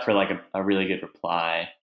set it up for like a really good reply.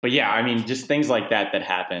 But yeah, I mean, just things like that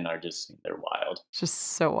happen are they're wild. Just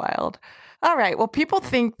so wild. All right. Well, people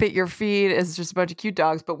think that your feed is just a bunch of cute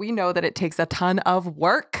dogs, but we know that it takes a ton of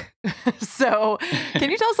work. So can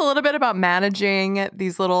you tell us a little bit about managing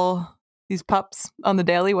these pups on the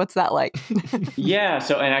daily? What's that like? Yeah.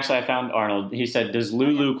 So, and actually I found Arnold. He said, does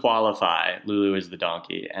Lulu qualify? Lulu is the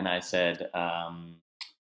donkey. And I said,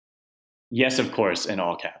 Yes, of course, in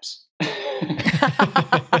all caps.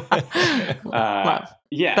 Love.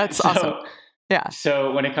 Yeah, That's awesome. Yeah.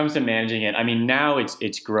 So when it comes to managing it, I mean, now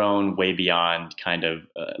it's grown way beyond kind of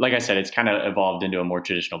like I said, it's kind of evolved into a more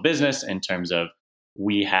traditional business in terms of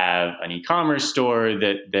we have an e-commerce store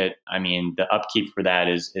that I mean, the upkeep for that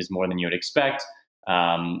is more than you would expect.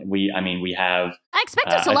 We have. I expect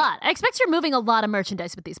it's a lot. I expect you're moving a lot of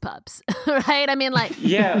merchandise with these pups, right? I mean, like,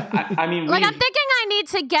 Yeah, I mean, like I'm thinking I need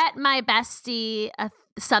to get my bestie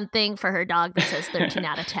something for her dog that says 13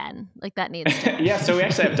 out of 10. Like that needs to. Yeah, so we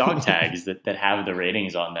actually have dog tags that have the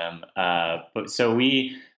ratings on them. But so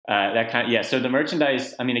we that kind of yeah. So the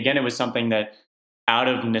merchandise. I mean, again, it was something that out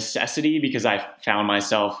of necessity because I found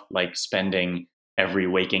myself like spending every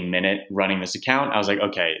waking minute running this account. I was like,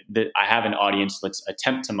 okay, I have an audience. Let's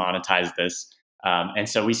attempt to monetize this. And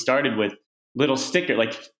so we started with little sticker,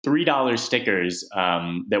 like $3 stickers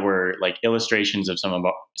that were like illustrations of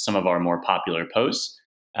some of our more popular posts.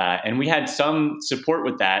 And we had some support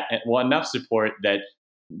with that. Well, enough support that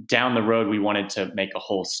down the road we wanted to make a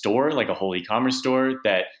whole store, like a whole e-commerce store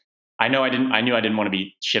that I knew I didn't want to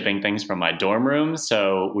be shipping things from my dorm room.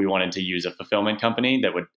 So we wanted to use a fulfillment company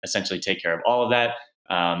that would essentially take care of all of that.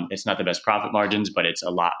 It's not the best profit margins, but it's a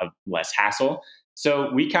lot of less hassle.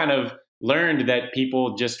 So we kind of learned that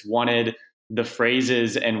people just wanted the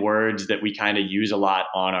phrases and words that we kind of use a lot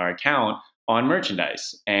on our account on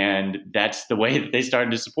merchandise. And that's the way that they started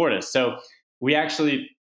to support us. So we actually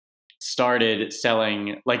started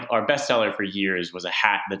selling, like our best seller for years was a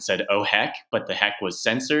hat that said, "Oh heck," but the heck was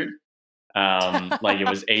censored. Like it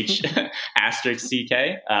was H asterisk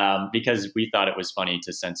CK, because we thought it was funny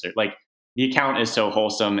to censor. Like the account is so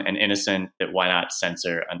wholesome and innocent that why not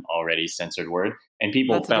censor an already censored word? And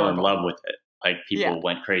people That's fell adorable. in love with it. Like people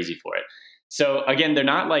went crazy for it. So again, they're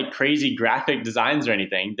not like crazy graphic designs or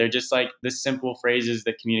anything. They're just like the simple phrases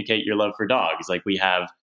that communicate your love for dogs. Like we have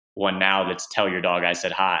one now that's "Tell your dog I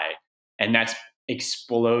said hi." And that's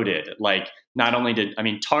exploded. Like not only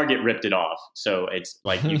Target ripped it off. So it's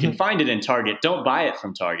like you can find it in Target. Don't buy it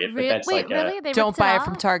from Target. But that's Wait, like really? They Don't ripped buy it off?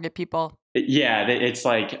 from Target, people. yeah, it's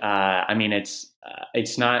like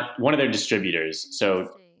it's not one of their distributors.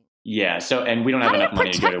 So yeah, so and we don't have How do you enough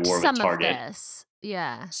money to go protect to war some with Target. of this?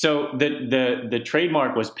 Yeah. So the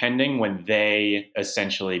trademark was pending when they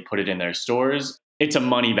essentially put it in their stores. It's a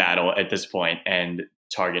money battle at this point, and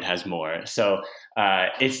Target has more. So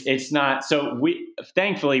it's not. So we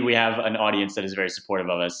thankfully we have an audience that is very supportive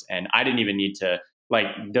of us, and I didn't even need to like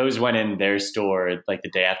those went in their store like the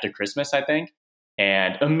day after Christmas, I think.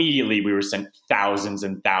 And immediately we were sent thousands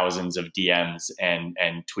and thousands of DMs and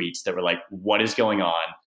tweets that were like, "What is going on?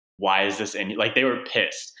 Why is this in?" Like they were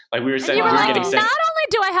pissed. Like we were And sent. you We were were like, getting not sent. only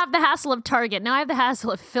do I have the hassle of Target, now I have the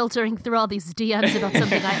hassle of filtering through all these DMs about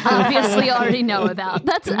something I obviously already know about.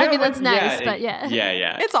 That's that's nice, but yeah.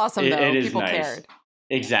 Yeah. It's awesome, though. It is People nice. cared.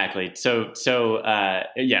 Exactly. So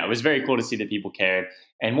yeah, it was very cool to see that people cared.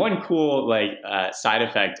 And one cool side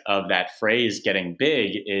effect of that phrase getting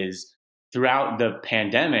big is throughout the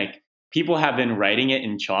pandemic, people have been writing it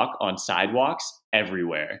in chalk on sidewalks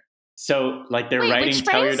everywhere. So like they're Wait, writing which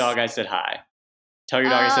 "Tell your phrase? dog I said hi." Tell your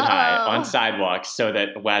dog I said hi Oh. on sidewalks so that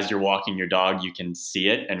as you're walking your dog, you can see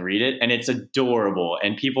it and read it. And it's adorable.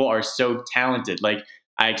 And people are so talented. Like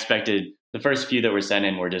I expected the first few that were sent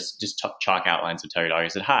in were just chalk outlines of "Tell your dog I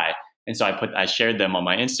said hi." And so I shared them on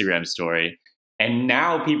my Instagram story. And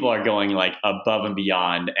now people are going like above and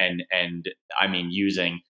beyond and I mean,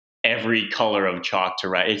 using every color of chalk to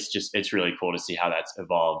write. It's really cool to see how that's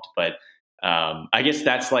evolved. But I guess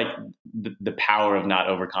that's like the power of not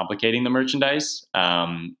overcomplicating the merchandise.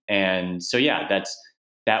 And so, yeah,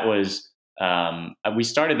 that was, we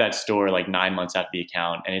started that store like 9 months after the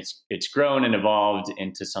account, and it's grown and evolved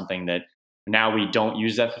into something that now we don't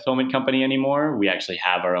use that fulfillment company anymore. We actually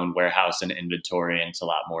have our own warehouse and inventory, and it's a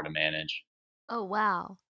lot more to manage. Oh,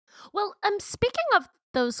 wow. Well, speaking of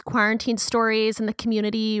those quarantine stories and the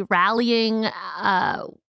community rallying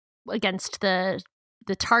against the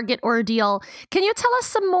Target ordeal, can you tell us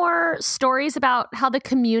some more stories about how the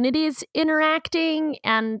community is interacting?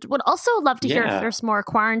 And would also love to hear if there's more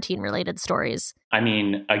quarantine related stories. I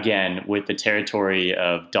mean, again, with the territory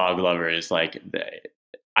of dog lovers, like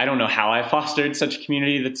I don't know how I fostered such a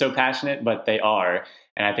community that's so passionate, but they are.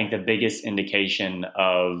 And I think the biggest indication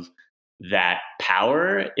of that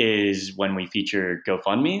power is when we feature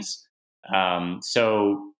GoFundMes.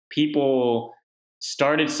 So people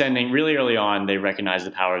started sending really early on. They recognized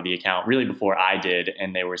the power of the account really before I did.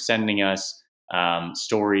 And they were sending us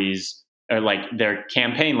stories or like their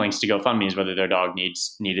campaign links to GoFundMes, whether their dog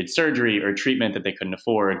needed surgery or treatment that they couldn't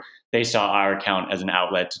afford. They saw our account as an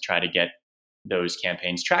outlet to try to get those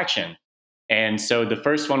campaigns traction. And so the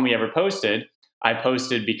first one we ever posted, I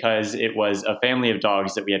posted because it was a family of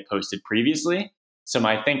dogs that we had posted previously. So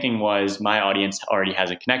my thinking was my audience already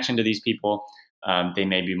has a connection to these people. They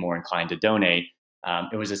may be more inclined to donate.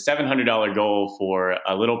 It was a $700 goal for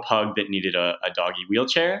a little pug that needed a doggy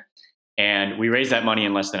wheelchair. And we raised that money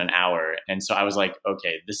in less than an hour. And so I was like,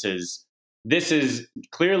 okay, this is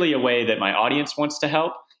clearly a way that my audience wants to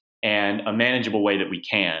help and a manageable way that we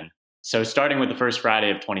can. So starting with the first Friday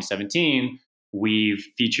of 2017, we've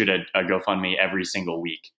featured a GoFundMe every single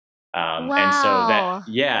week. And so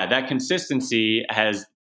that consistency has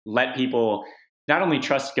let people not only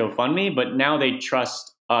trust GoFundMe, but now they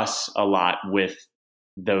trust us a lot with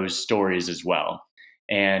those stories as well.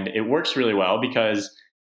 And it works really well because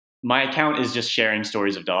my account is just sharing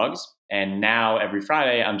stories of dogs. And now every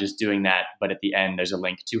Friday, I'm just doing that. But at the end, there's a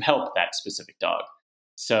link to help that specific dog.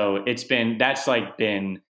 So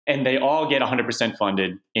and they all get 100%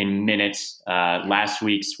 funded in minutes. Last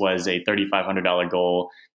week's was a $3,500 goal.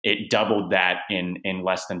 It doubled that in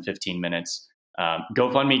less than 15 minutes.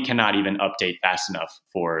 GoFundMe cannot even update fast enough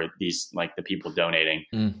for these, like the people donating.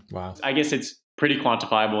 Wow. I guess it's pretty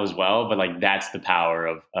quantifiable as well, but like that's the power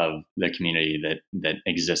of the community that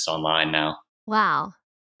exists online now. Wow.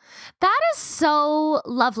 That is so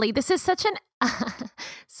lovely. This is such an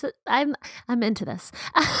so I'm into this.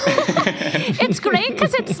 It's great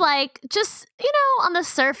because it's like just, on the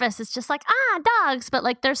surface it's just like dogs, but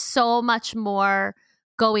like there's so much more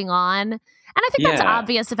going on. And I think that's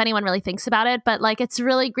obvious if anyone really thinks about it, but like it's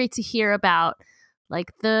really great to hear about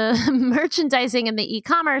like the merchandising and the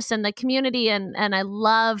e-commerce and the community. And I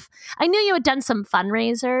knew you had done some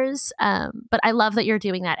fundraisers, but I love that you're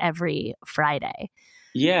doing that every Friday.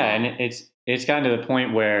 Yeah. And it's gotten to the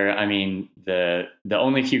point where, I mean, the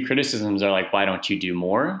only few criticisms are like, why don't you do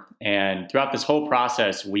more? And throughout this whole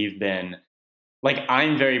process, we've been like,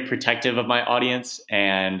 I'm very protective of my audience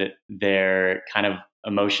and their kind of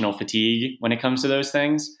emotional fatigue when it comes to those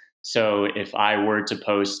things. So if I were to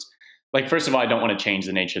post, like, first of all, I don't want to change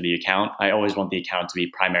the nature of the account. I always want the account to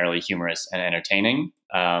be primarily humorous and entertaining.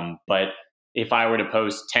 But if I were to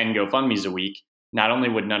post 10 GoFundMes a week, not only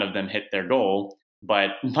would none of them hit their goal,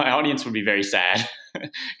 but my audience would be very sad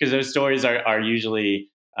because those stories are usually,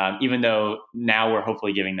 even though now we're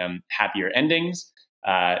hopefully giving them happier endings,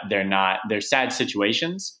 they're sad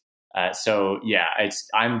situations. So yeah,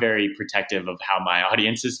 I'm very protective of how my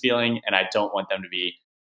audience is feeling, and I don't want them to be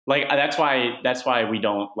like, that's why we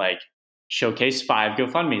don't like showcase 5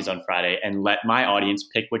 GoFundMes on Friday and let my audience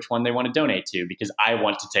pick which one they want to donate to, because I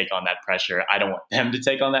want to take on that pressure. I don't want them to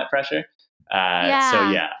take on that pressure. So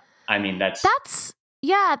yeah, I mean, that's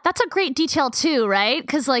a great detail too, right?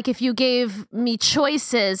 Because like if you gave me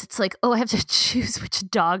choices, it's like, oh, I have to choose which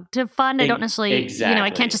dog to fund. I don't necessarily,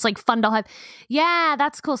 I can't just like fund all. Yeah,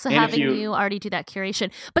 that's cool. So and having you already do that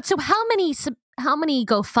curation. But so how many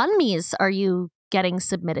GoFundMes are you getting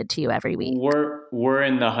submitted to you every week? We're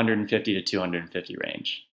in the 150 to 250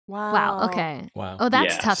 range. Wow. Okay. Wow. Oh,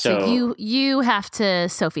 that's tough. So you have to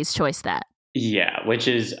Sophie's Choice that. Yeah, which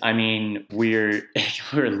is, I mean, we're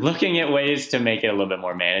looking at ways to make it a little bit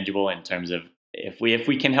more manageable in terms of if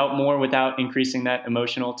we can help more without increasing that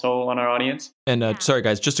emotional toll on our audience. And sorry,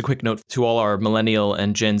 guys, just a quick note to all our millennial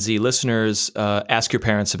and Gen Z listeners, ask your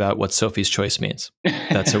parents about what Sophie's Choice means.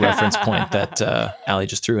 That's a reference point that Allie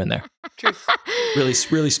just threw in there. Truth.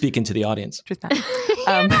 Really speaking to the audience. Truth.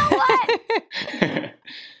 You know what?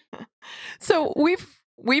 So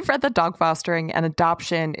We've read that dog fostering and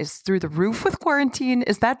adoption is through the roof with quarantine.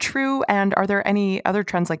 Is that true? And are there any other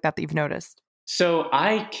trends like that you've noticed? So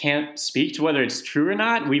I can't speak to whether it's true or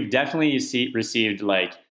not. We've definitely received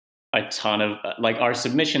like a ton of like our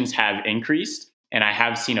submissions have increased. And I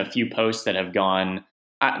have seen a few posts that have gone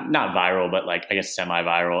not viral, but like I guess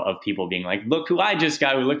semi-viral of people being like, look who I just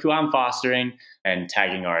got, look who I'm fostering, and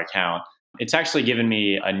tagging our account. It's actually given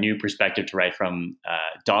me a new perspective to write from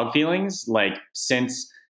dog feelings. Like since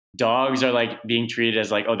dogs are like being treated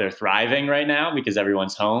as like, oh, they're thriving right now because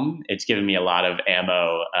everyone's home. It's given me a lot of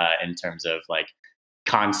ammo in terms of like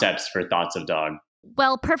concepts for thoughts of dog.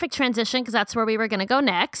 Well, perfect transition because that's where we were going to go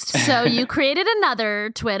next. So you created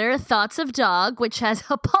another Twitter, Thoughts of Dog, which has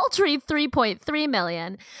a paltry 3.3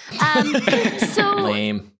 million. So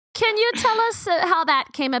lame. Can you tell us how that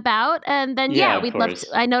came about? And then, we'd love to.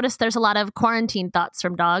 I noticed there's a lot of quarantine thoughts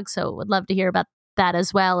from dogs, so would love to hear about that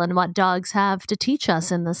as well and what dogs have to teach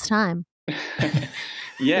us in this time.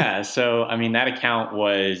 Yeah. So, I mean, that account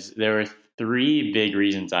there were 3 big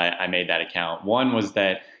reasons I made that account. One was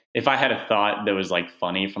that if I had a thought that was like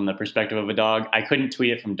funny from the perspective of a dog, I couldn't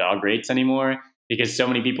tweet it from dog rates anymore because so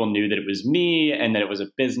many people knew that it was me and that it was a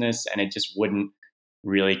business, and it just wouldn't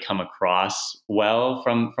really come across well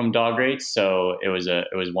from dog rates. So it was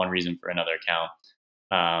one reason for another account.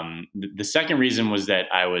 The second reason was that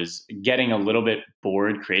I was getting a little bit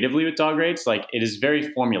bored creatively with dog rates. Like, it is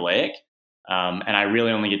very formulaic. And I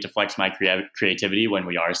really only get to flex my creativity when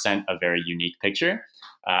we are sent a very unique picture.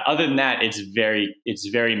 Other than that, it's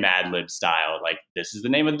very Mad Lib style. Like, this is the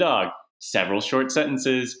name of the dog, several short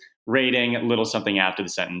sentences, rating, little something after the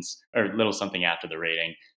sentence, or little something after the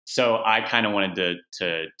rating. So I kind of wanted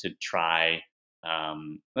to try.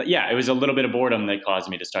 But yeah, it was a little bit of boredom that caused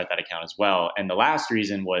me to start that account as well. And the last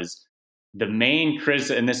reason was the main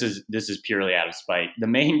criticism, and this is purely out of spite. The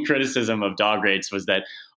main criticism of dog rates was that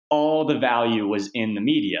all the value was in the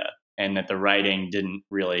media and that the writing didn't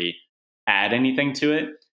really add anything to it.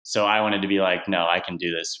 So I wanted to be like, no, I can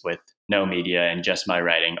do this with no media and just my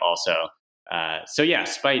writing also. So yeah,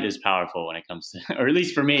 spite is powerful when it comes to, or at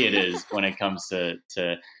least for me it is, when it comes to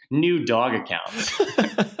new dog accounts.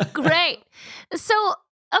 Great. So,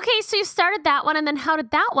 okay, so you started that one, and then how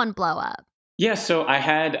did that one blow up? Yeah, so I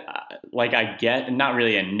had, not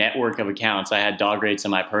really a network of accounts. I had dog rates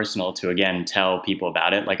on my personal to, again, tell people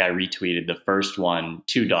about it. Like, I retweeted the first one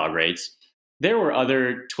to dog rates. There were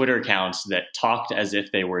other Twitter accounts that talked as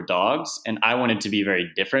if they were dogs, and I wanted to be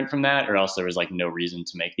very different from that, or else there was no reason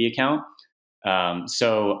to make the account.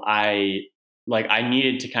 So I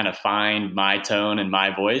needed to kind of find my tone and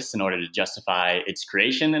my voice in order to justify its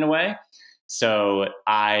creation in a way. So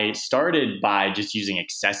I started by just using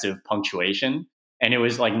excessive punctuation, and it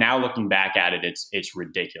was now looking back at it, it's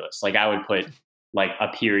ridiculous. Like, I would put a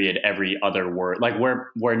period every other word,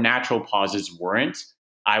 where natural pauses weren't,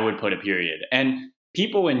 I would put a period, and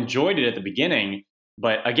people enjoyed it at the beginning.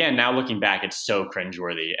 But again, now looking back, it's so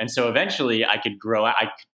cringeworthy. And so eventually I could grow out.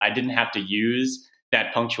 I didn't have to use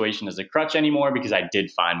that punctuation as a crutch anymore, because I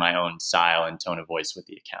did find my own style and tone of voice with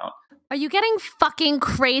the account. Are you getting fucking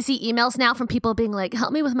crazy emails now from people being like,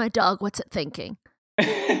 help me with my dog, what's it thinking?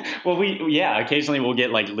 Well, occasionally we'll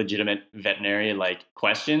get legitimate veterinary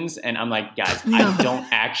questions. And I'm like, guys, I don't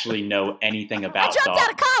actually know anything about I dropped dogs.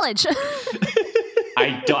 out of college.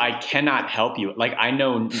 I cannot help you. I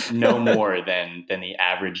know no more than the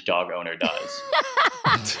average dog owner does.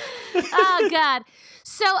 Oh God.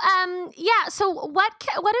 So So what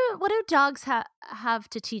do dogs have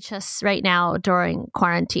to teach us right now during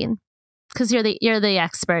quarantine? Because you're the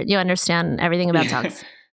expert. You understand everything about dogs.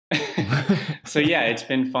 So yeah, it's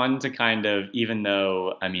been fun to kind of, even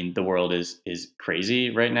though the world is crazy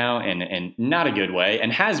right now, and not a good way,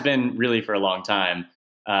 and has been really for a long time.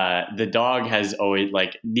 The dog has always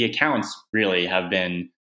the accounts really have been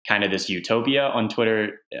kind of this utopia on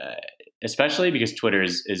Twitter, especially because Twitter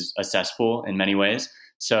is a cesspool in many ways.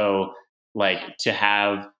 So to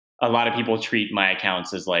have a lot of people treat my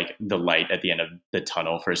accounts as the light at the end of the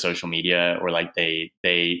tunnel for social media, or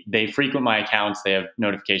they frequent my accounts. They have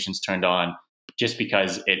notifications turned on just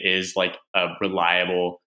because it is a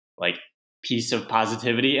reliable piece of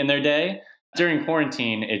positivity in their day. During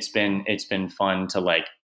quarantine, it's been fun to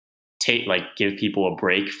give people a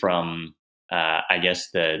break from I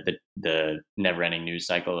guess the never-ending news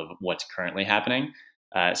cycle of what's currently happening.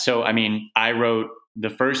 So I wrote the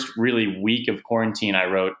first really week of quarantine. I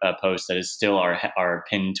wrote a post that is still our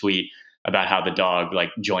pinned tweet about how the dog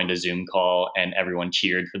joined a Zoom call and everyone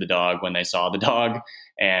cheered for the dog when they saw the dog.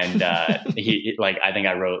 And he I think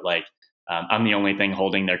I wrote I'm the only thing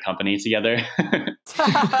holding their company together.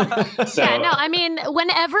 So, yeah, no,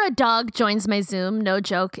 whenever a dog joins my Zoom, no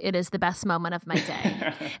joke, it is the best moment of my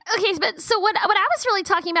day. Okay, but so what I was really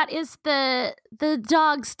talking about is the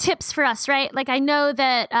dog's tips for us, right? I know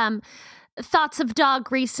that Thoughts of Dog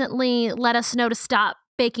recently let us know to stop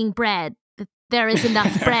baking bread, that there is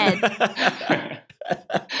enough bread.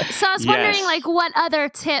 So I was wondering, what other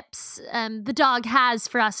tips the dog has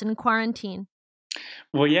for us in quarantine.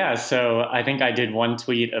 Well, yeah. So I think I did one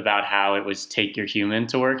tweet about how it was take your human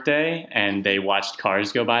to work day, and they watched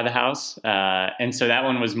cars go by the house. And so that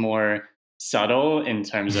one was more subtle in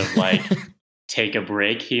terms of take a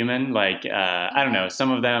break human. I don't know,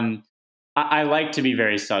 some of them, I like to be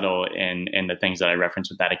very subtle in the things that I reference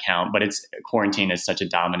with that account, but quarantine is such a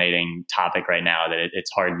dominating topic right now that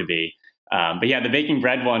it's hard to be. But yeah, the baking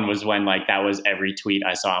bread one was when that was every tweet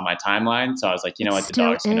I saw on my timeline. So I was like, you know what, the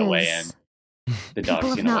dog's going to weigh in. The dog's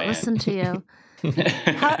People have not listened to you.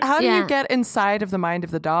 How do you get inside of the mind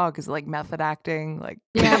of the dog? Is it method acting?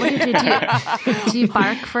 Yeah, what do you do? Do you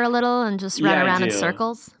bark for a little and just run around in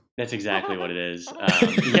circles? That's exactly what it is.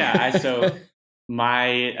 So my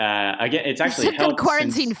again, it's actually helped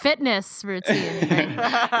quarantine fitness routine.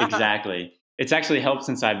 Exactly. it's actually helped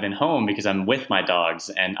since I've been home because I'm with my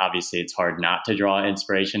dogs, and obviously it's hard not to draw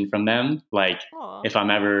inspiration from them. Like Aw. if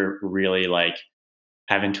I'm ever really like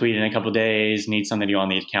haven't tweeted in a couple of days, need something to do on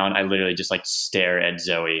the account, I literally just like stare at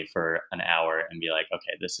Zoe for an hour and be like,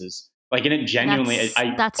 okay, this is like, and it genuinely,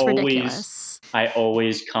 That's ridiculous. I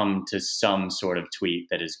always come to some sort of tweet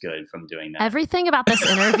that is good from doing that. Everything about this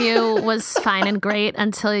interview was fine and great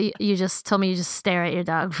until you just told me you just stare at your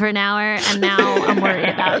dog for an hour, and now I'm worried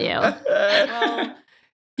about you. Well,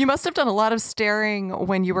 you must have done a lot of staring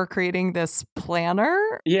when you were creating this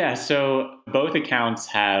planner. Yeah, so both accounts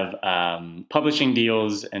have publishing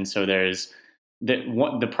deals, and so there's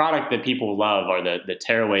the product that people love are the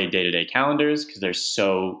Tearaway day-to-day calendars because they're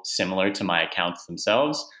so similar to my accounts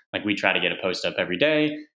themselves. Like we try to get a post up every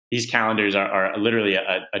day. These calendars are literally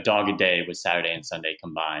a dog a day with Saturday and Sunday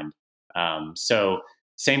combined. So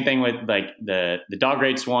same thing with like the dog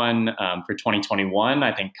rates one for 2021,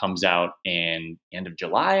 I think comes out in the end of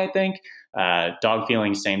July, I think. Dog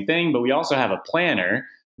feelings, same thing. But we also have a planner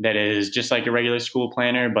that is just like a regular school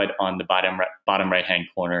planner, but on the bottom right-hand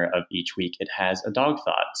corner of each week, it has a dog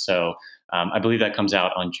thought. So I believe that comes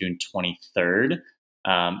out on June 23rd.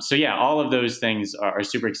 So yeah, all of those things are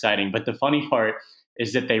super exciting. But the funny part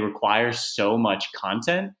is that they require so much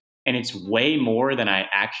content, and it's way more than I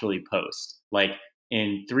actually post. Like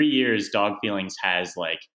in 3 years, Dog Feelings has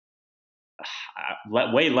like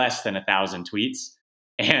way less than 1,000 tweets.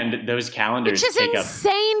 And those calendars Which is take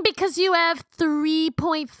insane because you have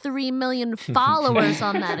 3.3 million followers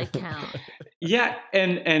on that account. Yeah,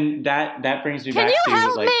 and that brings me Can back you to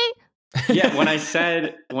help like me? yeah, when I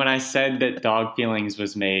said that Dog Feelings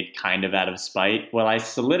was made kind of out of spite, well, I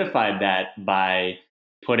solidified that by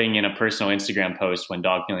putting in a personal Instagram post when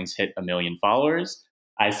Dog Feelings hit 1 million followers.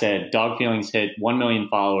 I said Dog Feelings hit 1 million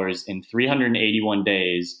followers in 381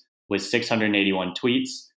 days with 681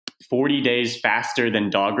 tweets. 40 days faster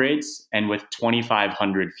than Dog Rates and with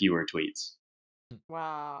 2,500 fewer tweets.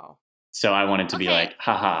 Wow. So I wanted to be like,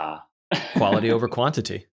 haha. Quality over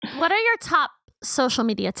quantity. What are your top social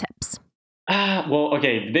media tips? Well,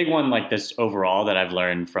 okay. The big one like this overall that I've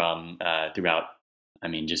learned from throughout, I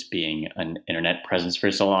mean, just being an internet presence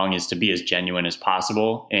for so long is to be as genuine as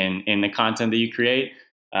possible in the content that you create.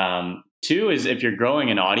 2 is if you're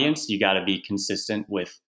growing an audience, you got to be consistent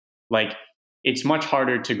with like, it's much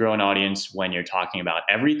harder to grow an audience when you're talking about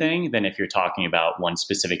everything than if you're talking about one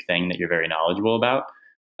specific thing that you're very knowledgeable about.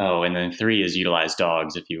 Oh, and then 3 is utilize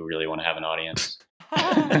dogs if you really want to have an audience.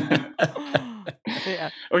 Yeah.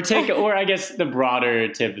 Or I guess the broader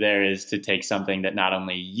tip there is to take something that not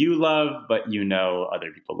only you love, but you know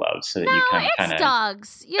other people love, so that you can kind of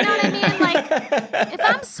dogs. You know what I mean? Like if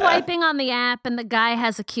I'm swiping on the app and the guy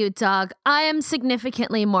has a cute dog, I am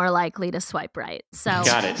significantly more likely to swipe right. So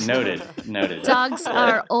got it. Noted. Dogs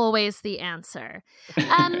are always the answer.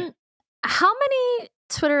 How many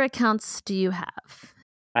Twitter accounts do you have?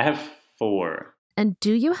 I have 4. And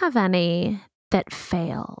do you have any that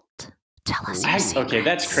failed? Tell us your secrets. Okay,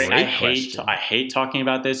 that's crazy. Great I hate talking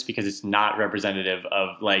about this because it's not representative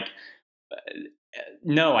of like.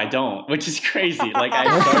 No, I don't, which is crazy. Like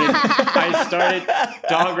I started.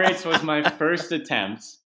 Dog Rates was my first attempt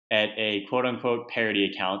at a quote unquote parody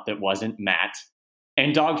account that wasn't Matt,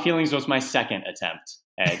 and Dog Feelings was my second attempt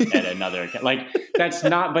at another account. Like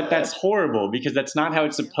that's horrible because that's not how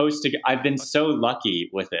it's supposed to. I've been so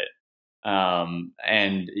lucky with it,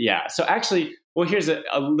 and yeah. So actually. Well, here's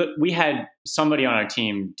we had somebody on our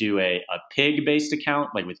team do a pig-based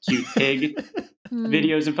account, like with cute pig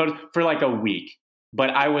videos and photos for like a week,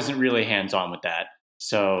 but I wasn't really hands-on with that.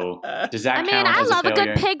 So does that count I as love a a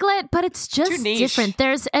failure? good piglet, but it's just different.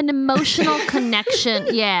 There's an emotional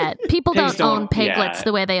connection. Yeah, people Pigs don't own don't- piglets yeah.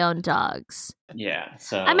 the way they own dogs. Yeah.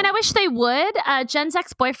 So I mean, I wish they would. Jen's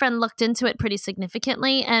ex-boyfriend looked into it pretty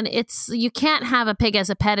significantly, and you can't have a pig as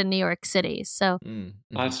a pet in New York City. So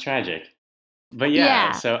that's tragic. But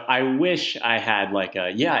yeah, so I wish I had like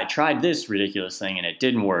I tried this ridiculous thing and it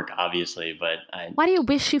didn't work, obviously, but why do you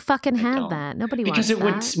wish you fucking had don't. that? Nobody because wants it that.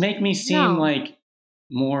 would make me seem No. like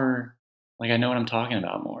more like I know what I'm talking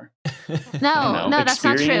about more. No, that's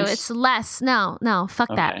not true. Experience? It's less. No, fuck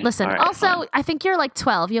that. Okay, Listen, all right, also, fine. I think you're like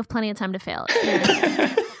 12. You have plenty of time to fail.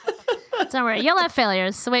 Don't worry. You'll have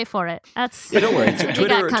failures, so wait for it. That's But don't worry, you got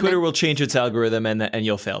Twitter coming. will change its algorithm and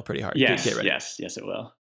you'll fail pretty hard. Yes, Get ready. yes, it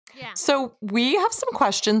will. Yeah. So we have some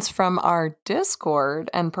questions from our Discord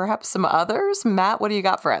and perhaps some others. Matt, what do you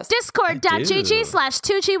got for us?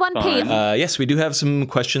 Discord.gg/2G1P. Yes, we do have some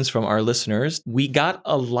questions from our listeners. We got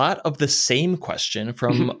a lot of the same question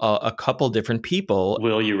from a couple different people.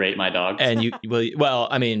 Will you rate my dog? And you will, well,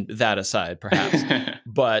 I mean, that aside, perhaps.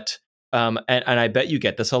 But And I bet you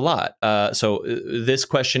get this a lot. So this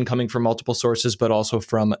question coming from multiple sources, but also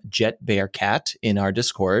from Jet Bear Cat in our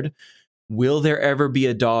Discord. Will there ever be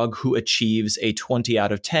a dog who achieves a 20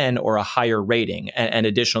 out of 10 or a higher rating? And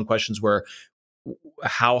additional questions were,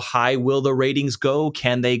 how high will the ratings go?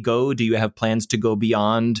 Can they go? Do you have plans to go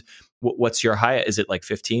beyond? What's your high? Is it like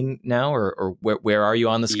 15 now, or where are you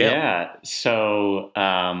on the scale? Yeah. So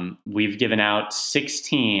we've given out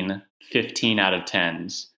 16 15 out of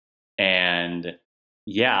 10s. And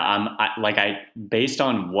yeah, based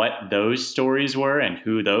on what those stories were and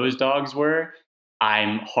who those dogs were,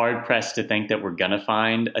 I'm hard pressed to think that we're going to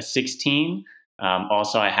find a 16.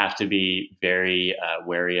 Also, I have to be very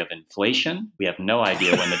wary of inflation. We have no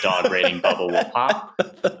idea when the dog rating bubble will pop.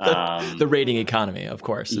 The rating economy, of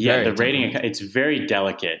course. Yeah, the rating, it's very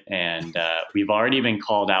delicate. And we've already been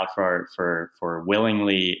called out for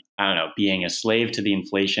willingly, I don't know, being a slave to the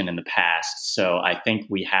inflation in the past. So I think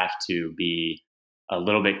we have to be a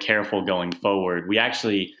little bit careful going forward.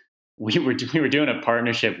 We were doing a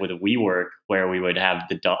partnership with WeWork where we would have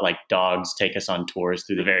the dogs take us on tours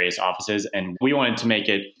through the various offices, and we wanted to make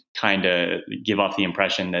it kind of give off the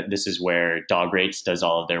impression that this is where Dog Rates does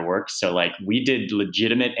all of their work. So we did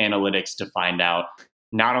legitimate analytics to find out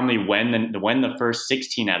not only when the first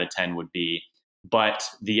 16 out of 10 would be, but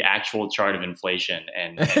the actual chart of inflation,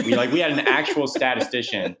 and we had an actual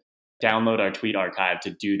statistician download our tweet archive to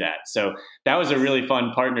do that. So that was a really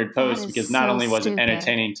fun partnered post because not only was it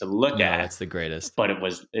entertaining to look at, that's the greatest, but it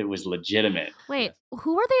was legitimate. Wait,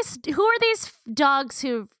 who are these dogs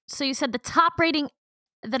who, so you said the top rating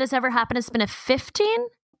that has ever happened has been a 15?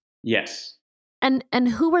 Yes. And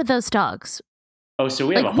who were those dogs? Oh, so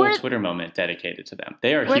we have a whole Twitter moment dedicated to them.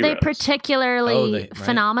 They are heroes. Were they heroes. Particularly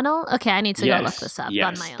phenomenal? Okay, I need to go look this up on my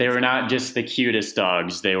own. They were not just the cutest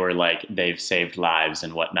dogs. They were they've saved lives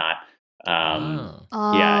and whatnot.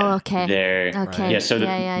 Okay. Yeah, so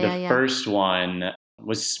the first one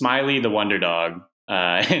was Smiley the Wonder Dog,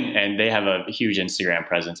 and they have a huge Instagram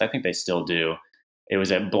presence. I think they still do. It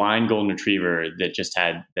was a blind golden retriever that just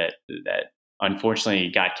had that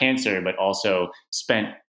unfortunately got cancer, but also spent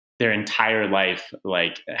their entire life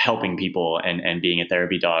helping people and being a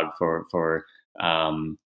therapy dog for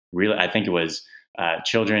really, I think it was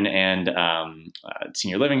children and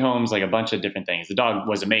senior living homes, a bunch of different things. The dog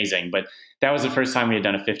was amazing, but that was the first time we had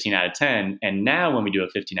done a 15 out of 10. And now when we do a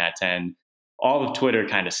 15 out of 10, all of Twitter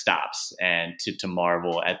kind of stops and to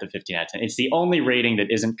marvel at the 15 out of 10. It's the only rating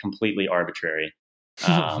that isn't completely arbitrary.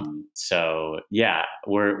 So yeah,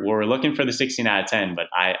 we're looking for the 16 out of 10, but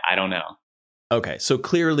I don't know. Okay, so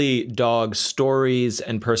clearly dog stories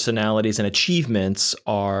and personalities and achievements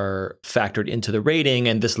are factored into the rating,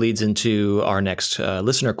 and this leads into our next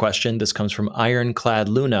listener question. This comes from Ironclad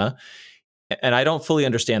Luna, and I don't fully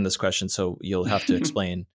understand this question, so you'll have to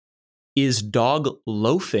explain. Is dog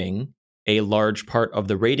loafing a large part of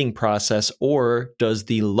the rating process, or does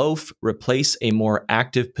the loaf replace a more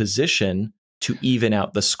active position to even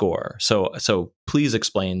out the score? So please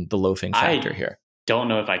explain the loafing factor here. Don't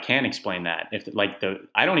know if I can explain that.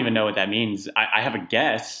 I don't even know what that means. I have a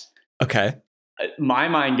guess. Okay. My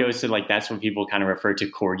mind goes to that's what people kind of refer to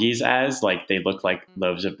corgis as. They look like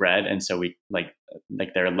loaves of bread, and so we like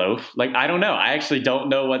they're a loaf. I don't know. I actually don't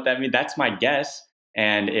know what that means. That's my guess.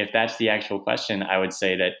 And if that's the actual question, I would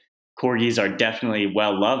say that corgis are definitely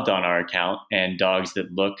well loved on our account, and dogs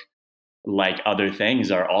that look like other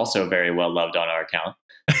things are also very well loved on our account.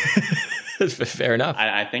 Fair enough.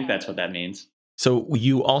 I think that's what that means. So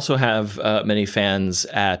you also have many fans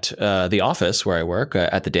at the office where I work,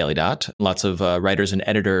 at the Daily Dot. Lots of writers and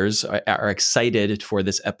editors are excited for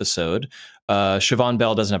this episode. Siobhan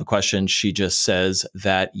Bell doesn't have a question. She just says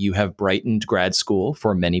that you have brightened grad school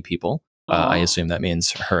for many people. I assume that means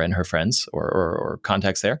her and her friends or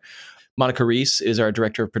contacts there. Monica Reese is our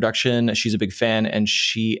director of production. She's a big fan, and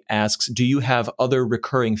she asks, do you have other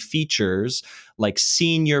recurring features like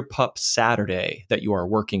Senior Pup Saturday that you are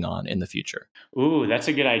working on in the future? Ooh, that's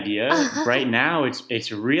a good idea. Right now,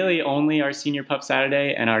 it's really only our Senior Pup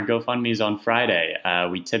Saturday and our GoFundMe is on Friday.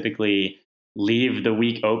 We typically leave the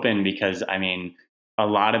week open because, a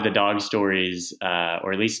lot of the dog stories,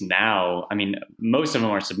 or at least now, most of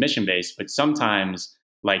them are submission-based, but sometimes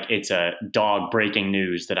it's a dog breaking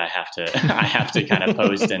news that I have to kind of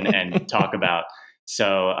post and talk about.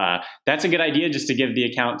 So that's a good idea, just to give the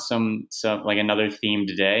account some another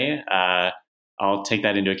themed day. I'll take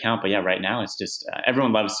that into account. But yeah, right now it's just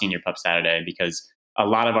everyone loves Senior Pup Saturday because a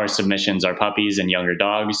lot of our submissions are puppies and younger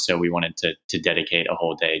dogs. So we wanted to dedicate a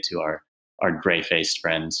whole day to our gray-faced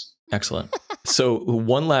friends. Excellent. So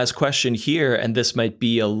one last question here, and this might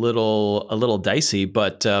be a little dicey,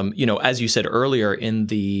 but as you said earlier in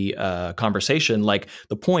the conversation, like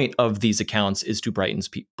the point of these accounts is to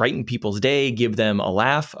brighten people's day, give them a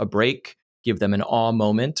laugh, a break, give them an awe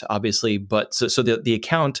moment, obviously. But so the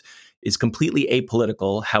account is completely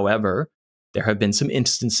apolitical. However, there have been some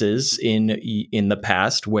instances in the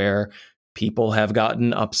past where people have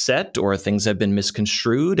gotten upset or things have been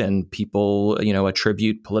misconstrued and people,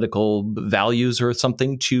 attribute political values or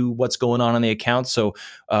something to what's going on the account. So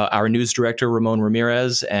our news director, Ramon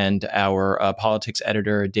Ramirez, and our politics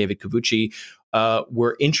editor, David Cavucci,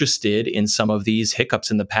 were interested in some of these hiccups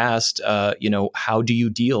in the past. How do you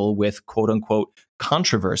deal with quote unquote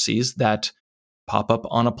controversies that pop up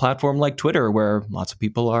on a platform like Twitter where lots of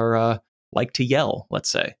people are like to yell, let's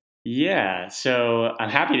say? Yeah, so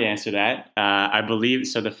I'm happy to answer that. I believe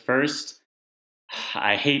so.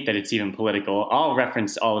 I hate that it's even political. I'll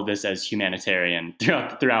reference all of this as humanitarian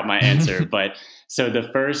throughout my answer. But so the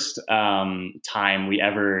first time we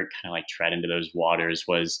ever kind of like tread into those waters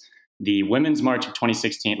was the Women's March of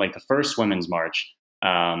 2016, like the first Women's March.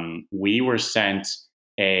 We were sent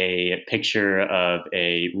a picture of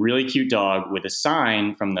a really cute dog with a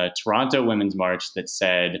sign from the Toronto Women's March that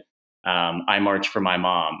said, I march for my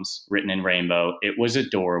moms, written in rainbow. It was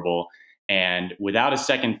adorable. And without a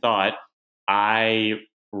second thought, I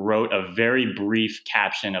wrote a very brief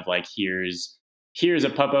caption of like, here's a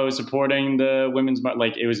puppo supporting the women's march.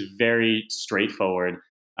 Like, it was very straightforward.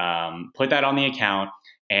 Put that on the account.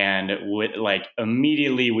 And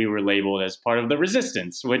immediately we were labeled as part of the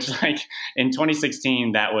resistance, which like in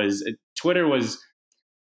 2016, Twitter was,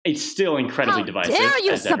 it's still incredibly divisive. How dare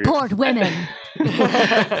you support women?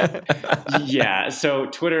 Yeah, so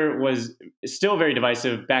Twitter was still very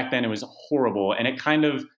divisive. Back then it was horrible. And it kind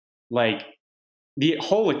of like the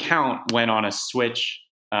whole account went on a switch.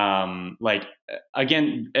 Again,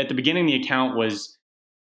 at the beginning, the account was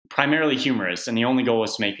primarily humorous and the only goal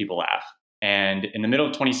was to make people laugh. And in the middle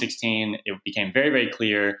of 2016, it became very, very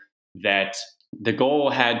clear that the goal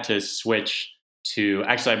had to switch to,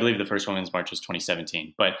 actually, I believe the first Women's March was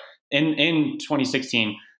 2017. But in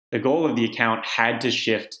 2016, the goal of the account had to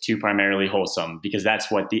shift to primarily wholesome because that's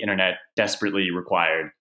what the internet desperately required.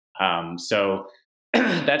 So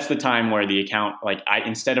that's the time where the account,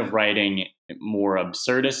 instead of writing more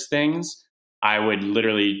absurdist things, I would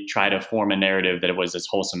literally try to form a narrative that it was as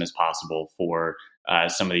wholesome as possible for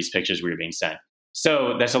some of these pictures we were being sent.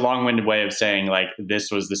 So that's a long-winded way of saying like this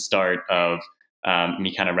was the start of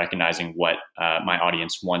me kind of recognizing what my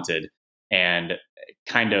audience wanted and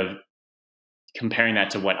kind of comparing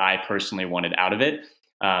that to what I personally wanted out of it.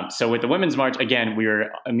 So with the Women's March, again, we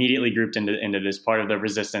were immediately grouped into this part of the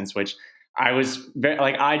resistance, which I was very,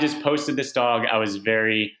 I just posted this dog. I was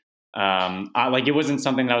very, it wasn't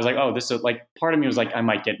something that I was like, oh, this is like, part of me was like, I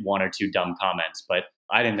might get one or two dumb comments, but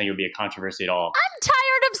I didn't think it would be a controversy at all. I'm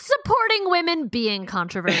tired of supporting women being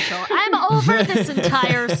controversial. I'm over this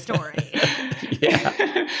entire story.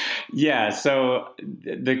 Yeah. Yeah. So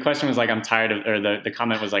the question was like, the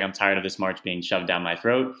comment was like, I'm tired of this march being shoved down my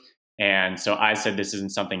throat. And so I said, this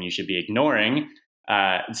isn't something you should be ignoring.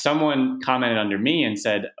 Someone commented under me and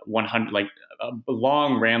said 100, like a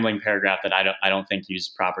long rambling paragraph that I don't think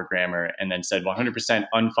used proper grammar, and then said 100%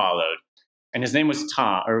 unfollowed. And his name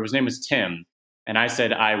was Tim. And I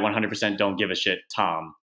said, I 100% don't give a shit,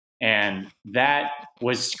 Tom. And that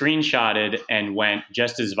was screenshotted and went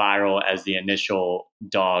just as viral as the initial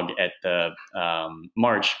dog at the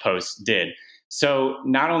March post did. So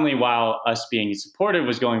not only while us being supportive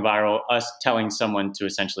was going viral, us telling someone to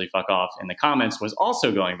essentially fuck off in the comments was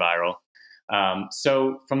also going viral.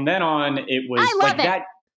 So from then on, it was that.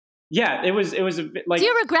 Yeah, it was a bit like. Do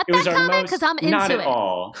you regret that comment? Because I'm into it. Not at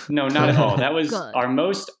all. No, not at all. That was Good. Our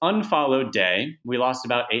most unfollowed day. We lost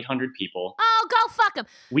about 800 people. Oh, go fuck them.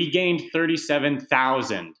 We gained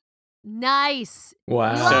 37,000. Nice.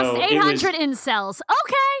 Wow. You So lost 800 incels.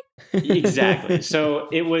 Okay. Exactly. So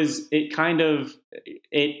it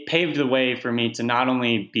paved the way for me to not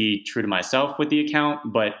only be true to myself with the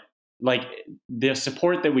account, but like the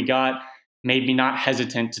support that we got made me not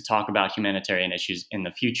hesitant to talk about humanitarian issues in the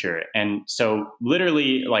future. And so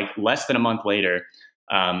literally like less than a month later,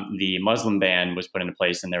 the Muslim ban was put into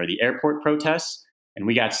place and there were the airport protests. And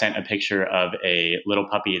we got sent a picture of a little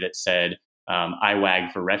puppy that said, I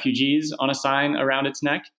wag for refugees on a sign around its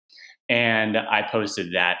neck. And I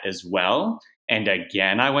posted that as well. And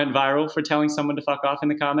again, I went viral for telling someone to fuck off in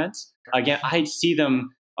the comments. Again, I see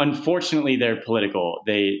them, unfortunately, they're political.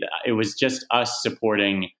 It was just us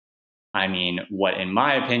supporting, what in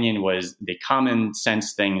my opinion was the common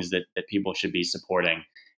sense things that people should be supporting.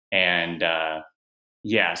 And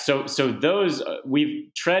Yeah. So those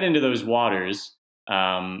we've tread into those waters.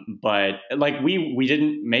 But like we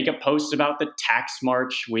didn't make a post about the tax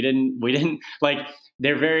march. We didn't like,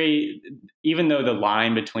 they're very, even though the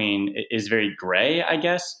line between is very gray, I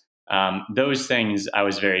guess, those things I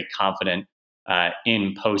was very confident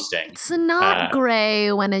in posting. It's not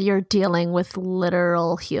gray when you're dealing with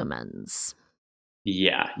literal humans.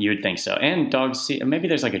 Yeah, you would think so. And dogs see, maybe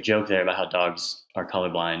there's like a joke there about how dogs are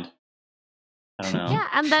colorblind. I don't know. Yeah,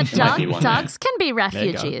 and that dogs can be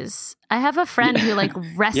refugees. I have a friend who like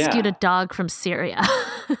rescued a dog from Syria.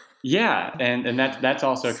 Yeah, and that's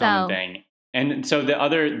also a common thing. And so the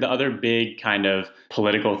other big kind of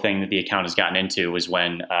political thing that the account has gotten into was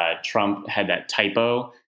when Trump had that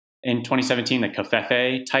typo in 2017, the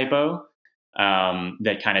Covfefe typo,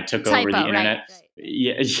 that kind of took over the internet. Right.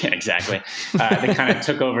 Yeah, exactly. That kind of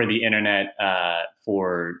took over the internet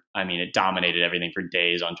it dominated everything for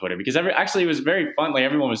days on Twitter, because it was very fun. Like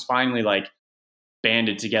everyone was finally like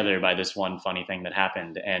banded together by this one funny thing that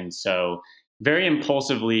happened. And so very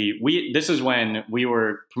impulsively, this is when we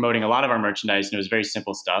were promoting a lot of our merchandise, and it was very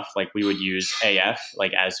simple stuff. Like we would use AF,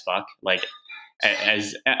 like as fuck, like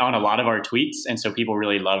as on a lot of our tweets. And so people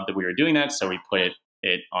really loved that we were doing that. So we put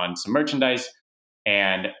it on some merchandise,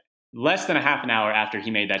 and less than a half an hour after he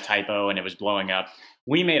made that typo and it was blowing up,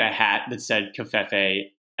 we made a hat that said Covfefe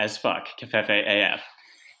as fuck, Covfefe AF.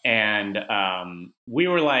 And I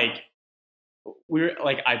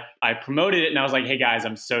promoted it, and I was like, hey guys,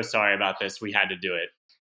 I'm so sorry about this. We had to do it.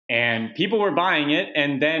 And people were buying it.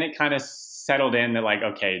 And then it kind of settled in that like,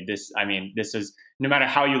 okay, this is, no matter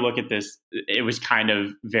how you look at this, it was kind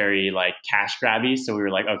of very like cash grabby. So we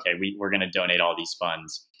were like, okay, we're going to donate all these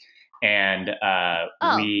funds. And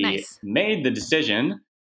made the decision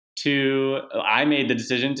I made the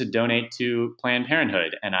decision to donate to Planned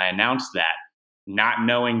Parenthood. And I announced that, not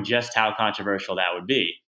knowing just how controversial that would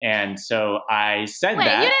be. And so I said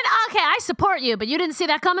that. You didn't? Okay, I support you, but you didn't see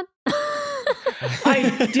that coming?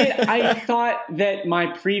 I did. I thought that my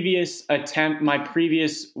previous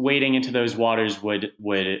wading into those waters would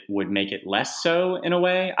make it less so in a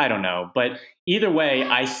way. I don't know. But either way,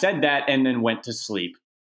 I said that and then went to sleep.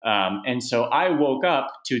 And so I woke up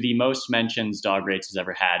to the most mentions Dog Rates has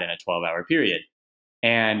ever had in a 12-hour period.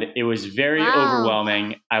 And it was very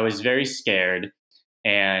overwhelming. I was very scared.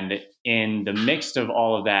 And in the mix of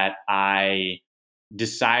all of that, I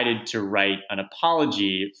decided to write an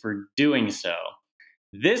apology for doing so.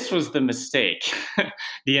 This was the mistake.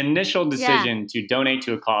 The initial decision to donate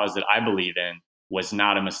to a cause that I believe in was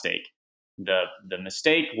not a mistake. The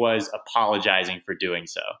mistake was apologizing for doing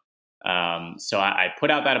so. So I put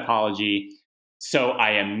out that apology. So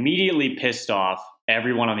I immediately pissed off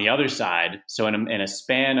everyone on the other side. So in a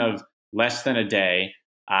span of less than a day,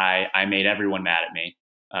 I made everyone mad at me.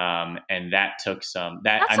 And that took some.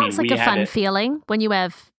 That sounds like a fun feeling when you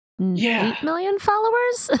have 8 million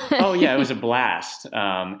followers. Oh yeah, it was a blast.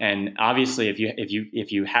 And obviously,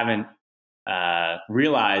 if you haven't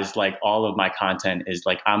realized, like all of my content is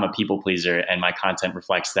like, I'm a people pleaser, and my content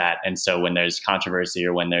reflects that. And so when there's controversy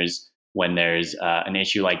or when there's an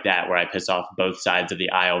issue like that where I piss off both sides of the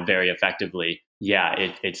aisle very effectively,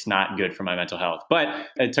 it's not good for my mental health. But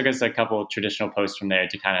it took us a couple of traditional posts from there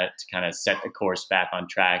to kind of set the course back on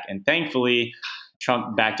track. And thankfully,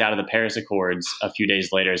 Trump backed out of the Paris Accords a few days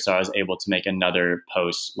later, so I was able to make another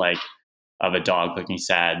post of a dog looking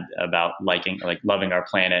sad about loving our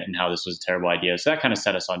planet and how this was a terrible idea. So that kind of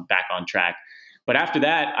set us back on track. But after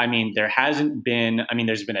that, there's been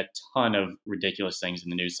a ton of ridiculous things in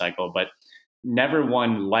the news cycle, but never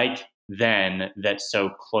one like then that so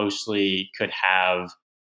closely could have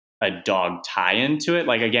a dog tie into it.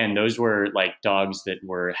 Like, again, those were like dogs that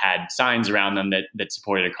had signs around them that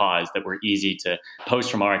supported a cause, that were easy to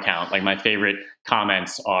post from our account. Like, my favorite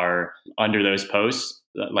comments are under those posts,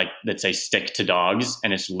 like, that say "stick to dogs,"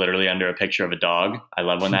 and it's literally under a picture of a dog. I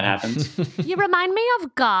love when that happens. You remind me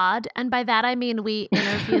of God, and by that I mean we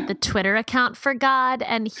interviewed the Twitter account for God,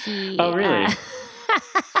 and he. Oh, really?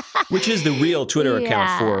 Which is the real Twitter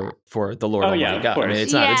account for the Lord Almighty God. I mean,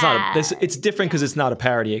 it's not. It's different because it's not a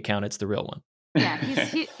parody account. It's the real one. Yeah,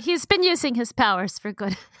 he's been using his powers for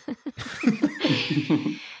good.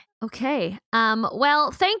 Okay.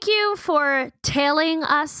 Well, thank you for telling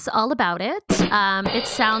us all about it. It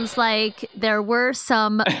sounds like there were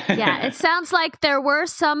some. It sounds like there were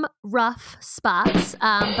some rough spots.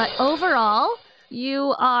 But overall,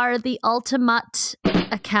 you are the ultimate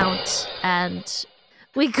account, and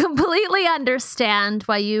we completely understand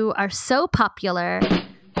why you are so popular.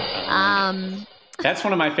 That's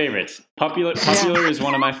one of my favorites. Popular is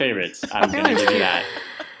one of my favorites. I'm going to give you that.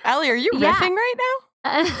 Allie, are you riffing right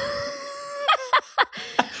now?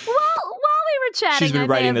 chatting, She's been I may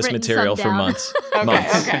writing have this written material some for down. months. Okay,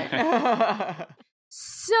 months. okay.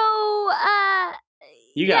 So,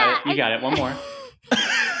 You got it. You got it. One more.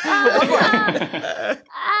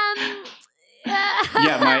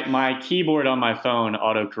 Yeah, my keyboard on my phone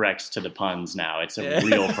autocorrects to the puns now. It's a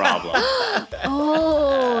real problem.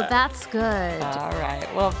 Oh, that's good. All right.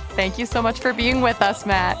 Well, thank you so much for being with us,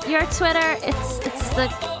 Matt. Your Twitter, it's the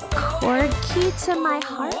chord key to my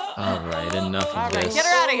heart. All right, enough of All right, this. get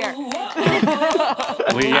her out of here.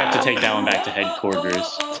 We have to take that one back to headquarters.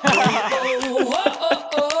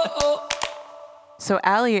 So,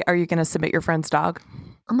 Allie, are you going to submit your friend's dog?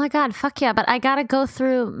 Oh my God, fuck yeah. But I got to go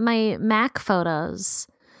through my Mac photos.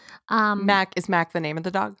 Mac, is Mac the name of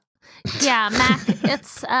the dog? Yeah, Mac.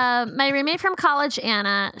 It's my roommate from college,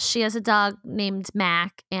 Anna. She has a dog named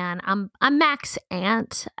Mac, and I'm Mac's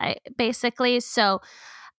aunt, basically. So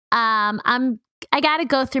I got to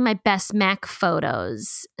go through my best Mac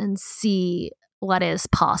photos and see what is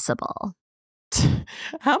possible.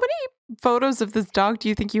 How many photos of this dog do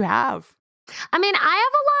you think you have? I mean, I have a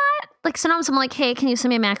lot. Like sometimes I'm like, hey, can you send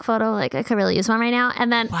me a Mac photo? Like I could really use one right now.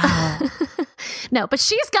 And then, Wow. no, but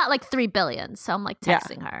she's got like 3 billion. So I'm like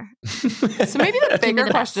texting her. So maybe the Give me bigger the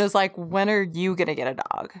question best. is like, when are you going to get a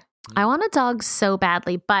dog? I want a dog so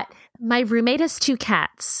badly, but my roommate has 2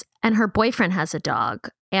 cats and her boyfriend has a dog.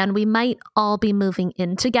 And we might all be moving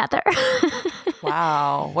in together.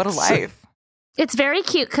 Wow. What a life. It's very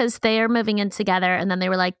cute because they are moving in together, and then they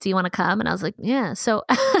were like, "Do you want to come?" And I was like, "Yeah." So,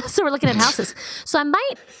 so we're looking at houses. So I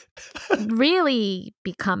might really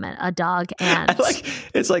become a dog aunt.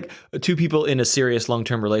 It's like 2 people in a serious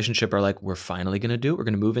long-term relationship are like, we're finally going to do it. We're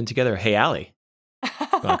going to move in together. Hey, Allie, you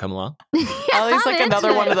want to come along? Allie's I'm like another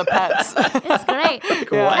into one of it. the pets. It's great.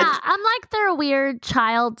 Yeah. Yeah, I'm like their weird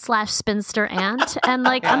child / spinster aunt, and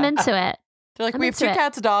like I'm into it. They're like, I'm we have into 2 it.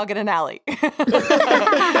 cats, a dog, and an Allie.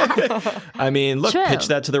 I mean, look, True. pitch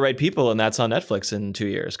that to the right people, and that's on Netflix in 2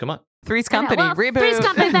 years. Come on. Three's I know. Company, Well, reboot. Three's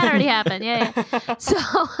Company, that already happened. Yeah. So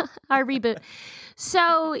our reboot.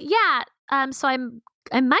 So yeah. So I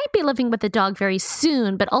might be living with a dog very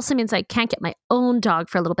soon, but also means I can't get my own dog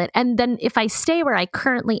for a little bit. And then if I stay where I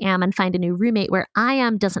currently am and find a new roommate where I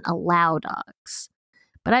am doesn't allow dogs.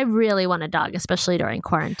 But I really want a dog, especially during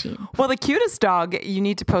quarantine. Well, the cutest dog, you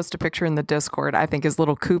need to post a picture in the Discord, I think, is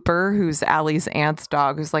little Cooper, who's Allie's aunt's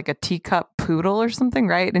dog, who's like a teacup poodle or something,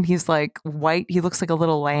 right? And he's like white. He looks like a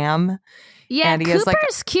little lamb. Yeah, And he has,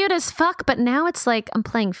 Cooper's like- cute as fuck, but now it's like I'm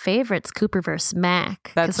playing favorites, Cooper versus Mac.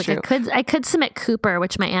 'Cause, That's like, true. I could submit Cooper,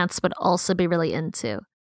 which my aunts would also be really into.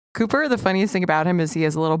 Cooper, the funniest thing about him is he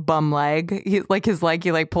has a little bum leg. He like his leg,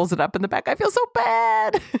 he like pulls it up in the back. I feel so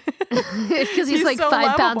bad. Because he's like so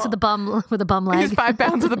 5 pounds lovable. with a bum leg. He's 5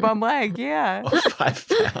 pounds with a bum leg. Yeah. 5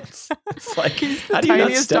 pounds. It's like, He's the how do you not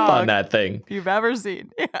tiniest step dog on that thing? you've ever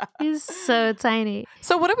seen. Yeah. He's so tiny.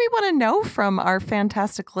 So what do we want to know from our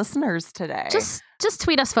fantastic listeners today? Just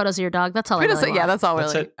tweet us photos of your dog. That's all tweet I us. really Yeah, want. that's all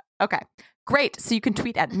That's really. it. Okay. Great. So you can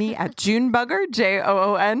tweet at me at Junebugger,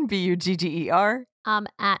 JOONBUGGER.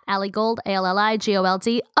 At Allie Gold,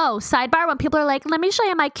 ALLIGOLD. Oh, sidebar, when people are like, let me show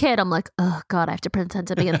you my kid, I'm like, oh God, I have to pretend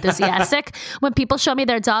to be enthusiastic. When people show me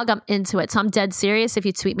their dog, I'm into it. So I'm dead serious. If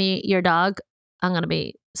you tweet me your dog, I'm going to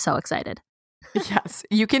be so excited. Yes.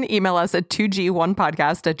 You can email us at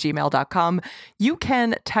 2G1podcast@gmail.com. You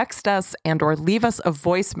can text us and or leave us a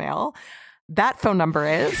voicemail. That phone number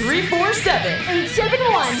is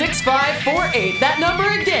 347-871-6548. That number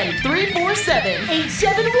again,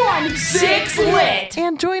 347-871-6LIT.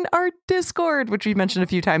 and join our Discord, which we mentioned a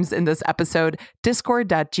few times in this episode,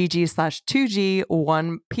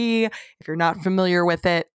 discord.gg/2G1P. If you're not familiar with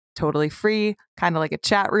it, totally free, kind of like a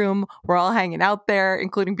chat room. We're all hanging out there,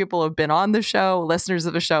 including people who have been on the show, listeners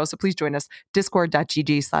of the show. So please join us,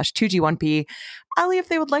 discord.gg/2G1P. Allie, if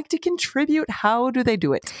they would like to contribute, how do they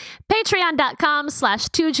do it?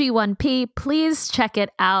 Patreon.com/2G1P. Please check it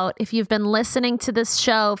out. If you've been listening to this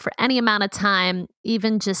show for any amount of time,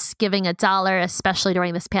 even just giving $1, especially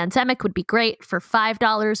during this pandemic, would be great. For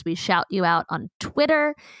 $5, we shout you out on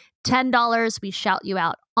Twitter. $10, we shout you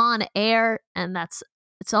out on air. And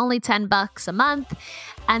it's only $10 a month.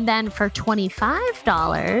 And then for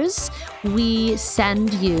 $25, we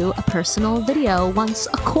send you a personal video once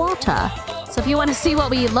a quarter. So if you want to see what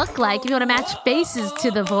we look like, if you want to match faces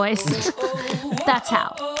to the voice, that's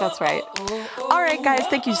how. That's right. All right, guys,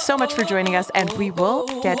 thank you so much for joining us, and we will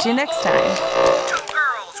get you next time. 2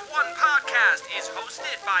 Girls, 1 Podcast is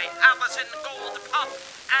hosted by Allison Gold Pup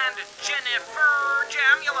and Jennifer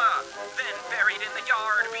Jamula. Then buried in the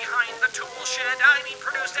yard behind the tool shed,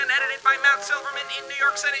 produced and edited by Matt Silverman in New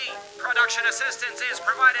York City. Production assistance is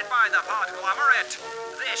provided by the Podglomerate.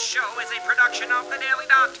 This show is a production of The Daily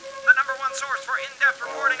Dot, the number one source for in-depth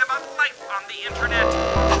reporting about life on the internet.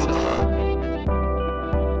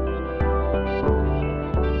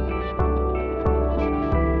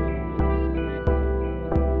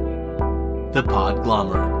 The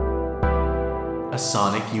Podglomerate. A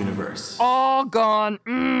sonic universe. All gone.